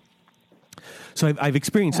nature. So I've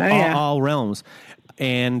experienced all realms.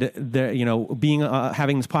 And being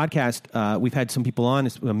having this podcast, we've had some people on.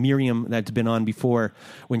 Miriam that's been on before,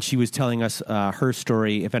 when she was telling us her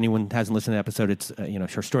story. If anyone hasn't listened to the episode, it's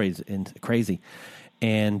her story is crazy,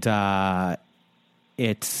 and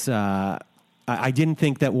it's. I didn't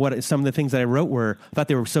think that some of the things that I wrote I thought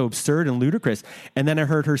they were so absurd and ludicrous. And then I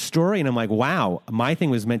heard her story, and I'm like, wow, my thing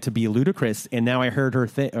was meant to be ludicrous. And now I heard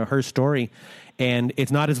her story, and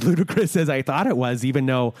it's not as ludicrous as I thought it was, even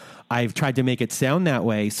though I've tried to make it sound that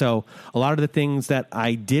way. So a lot of the things that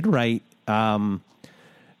I did write kind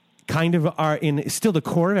of are still the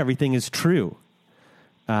core of everything is true.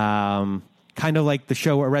 Kind of like the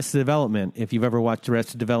show Arrested Development, if you've ever watched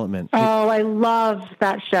Arrested Development. Oh, I love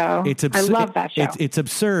that show. I love that show. It's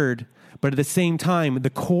absurd, but at the same time, the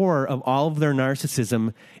core of all of their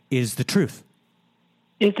narcissism is the truth.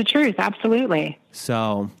 Is the truth, absolutely.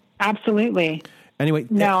 So... Absolutely. Anyway.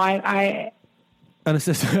 No, I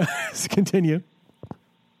continue.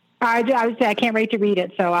 I would say I can't wait to read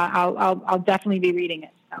it, so I'll definitely be reading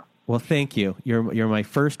it. So. Well, thank you. You're my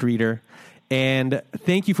first reader. And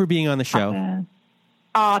thank you for being on the show.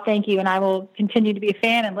 Thank you. And I will continue to be a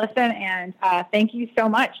fan and listen. And thank you so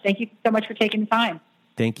much. Thank you so much for taking the time.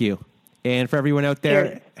 Thank you. And for everyone out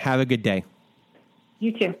there, have a good day.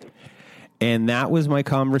 You too. And that was my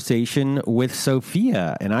conversation with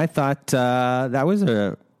Sofia. And I thought that was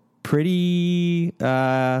a pretty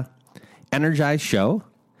energized show.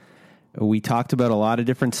 We talked about a lot of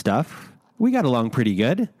different stuff. We got along pretty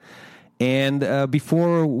good. And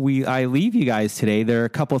before I leave you guys today, there are a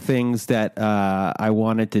couple things that I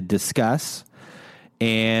wanted to discuss.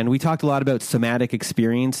 And we talked a lot about somatic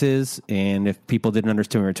experiences. And if people didn't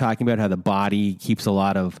understand what we were talking about, how the body keeps a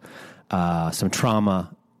lot of some trauma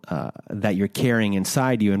that you're carrying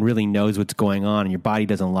inside you and really knows what's going on, and your body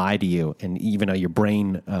doesn't lie to you, and even though your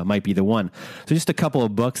brain might be the one. So just a couple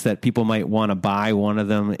of books that people might want to buy. One of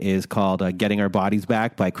them is called Getting Our Bodies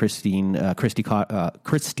Back by Christine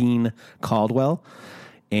Caldwell.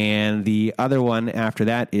 And the other one after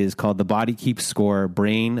that is called The Body Keeps Score,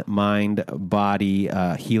 Brain, Mind, Body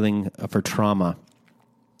Healing for Trauma.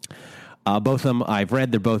 Both of them I've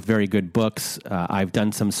read. They're both very good books. I've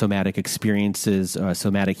done some somatic experiences,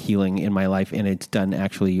 somatic healing in my life, and it's done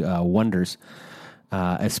actually wonders.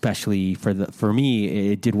 Especially for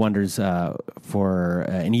me, it did wonders for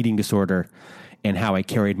an eating disorder and how I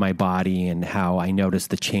carried my body and how I noticed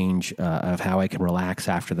the change of how I can relax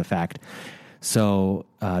after the fact. So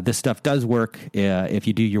this stuff does work if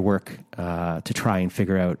you do your work to try and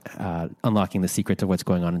figure out unlocking the secrets of what's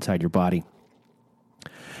going on inside your body.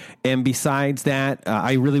 And besides that,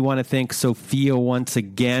 I really want to thank Sofia once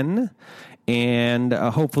again. And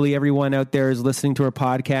hopefully everyone out there is listening to our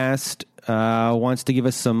podcast, wants to give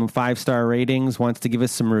us some 5-star ratings, wants to give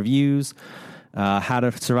us some reviews. How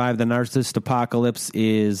to Survive the Narcissist Apocalypse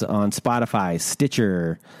is on Spotify,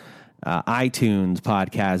 Stitcher, iTunes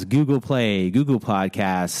Podcast, Google Play, Google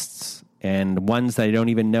Podcasts, and ones that I don't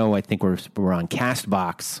even know. I think we're on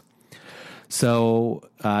Castbox. So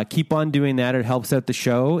keep on doing that. It helps out the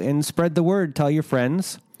show, and spread the word. Tell your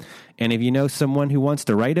friends. And if you know someone who wants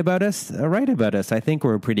to write about us, write about us. I think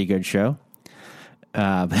we're a pretty good show.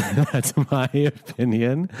 That's my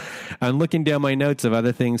opinion. I'm looking down my notes of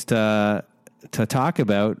other things to talk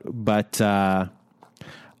about, but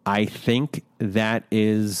I think that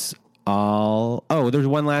is all. Oh, there's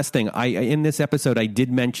one last thing. In this episode, I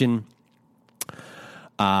did mention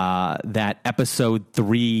that episode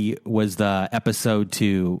 3 was the episode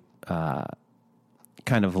to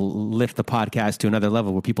kind of lift the podcast to another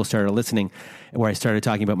level, where people started listening, where I started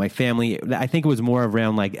talking about my family. I think it was more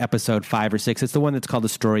around like episode 5 or 6. It's the one that's called The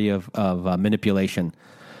Story of Manipulation.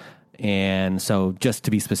 And so just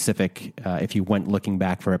to be specific, if you went looking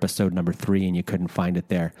back for episode number 3 and you couldn't find it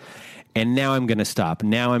there. And now I'm going to stop.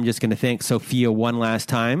 Now I'm just going to thank Sofia one last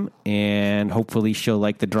time, and hopefully she'll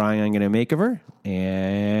like the drawing I'm going to make of her.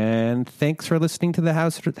 And thanks for listening to the How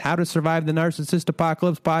to Survive the Narcissist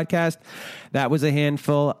Apocalypse podcast. That was a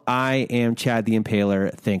handful. I am Chad the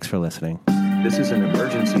Impaler. Thanks for listening. This is an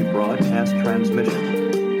emergency broadcast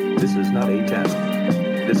transmission. This is not a test.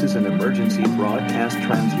 This is an emergency broadcast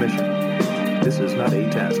transmission. This is not a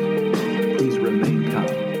test. Please remain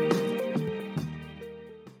calm.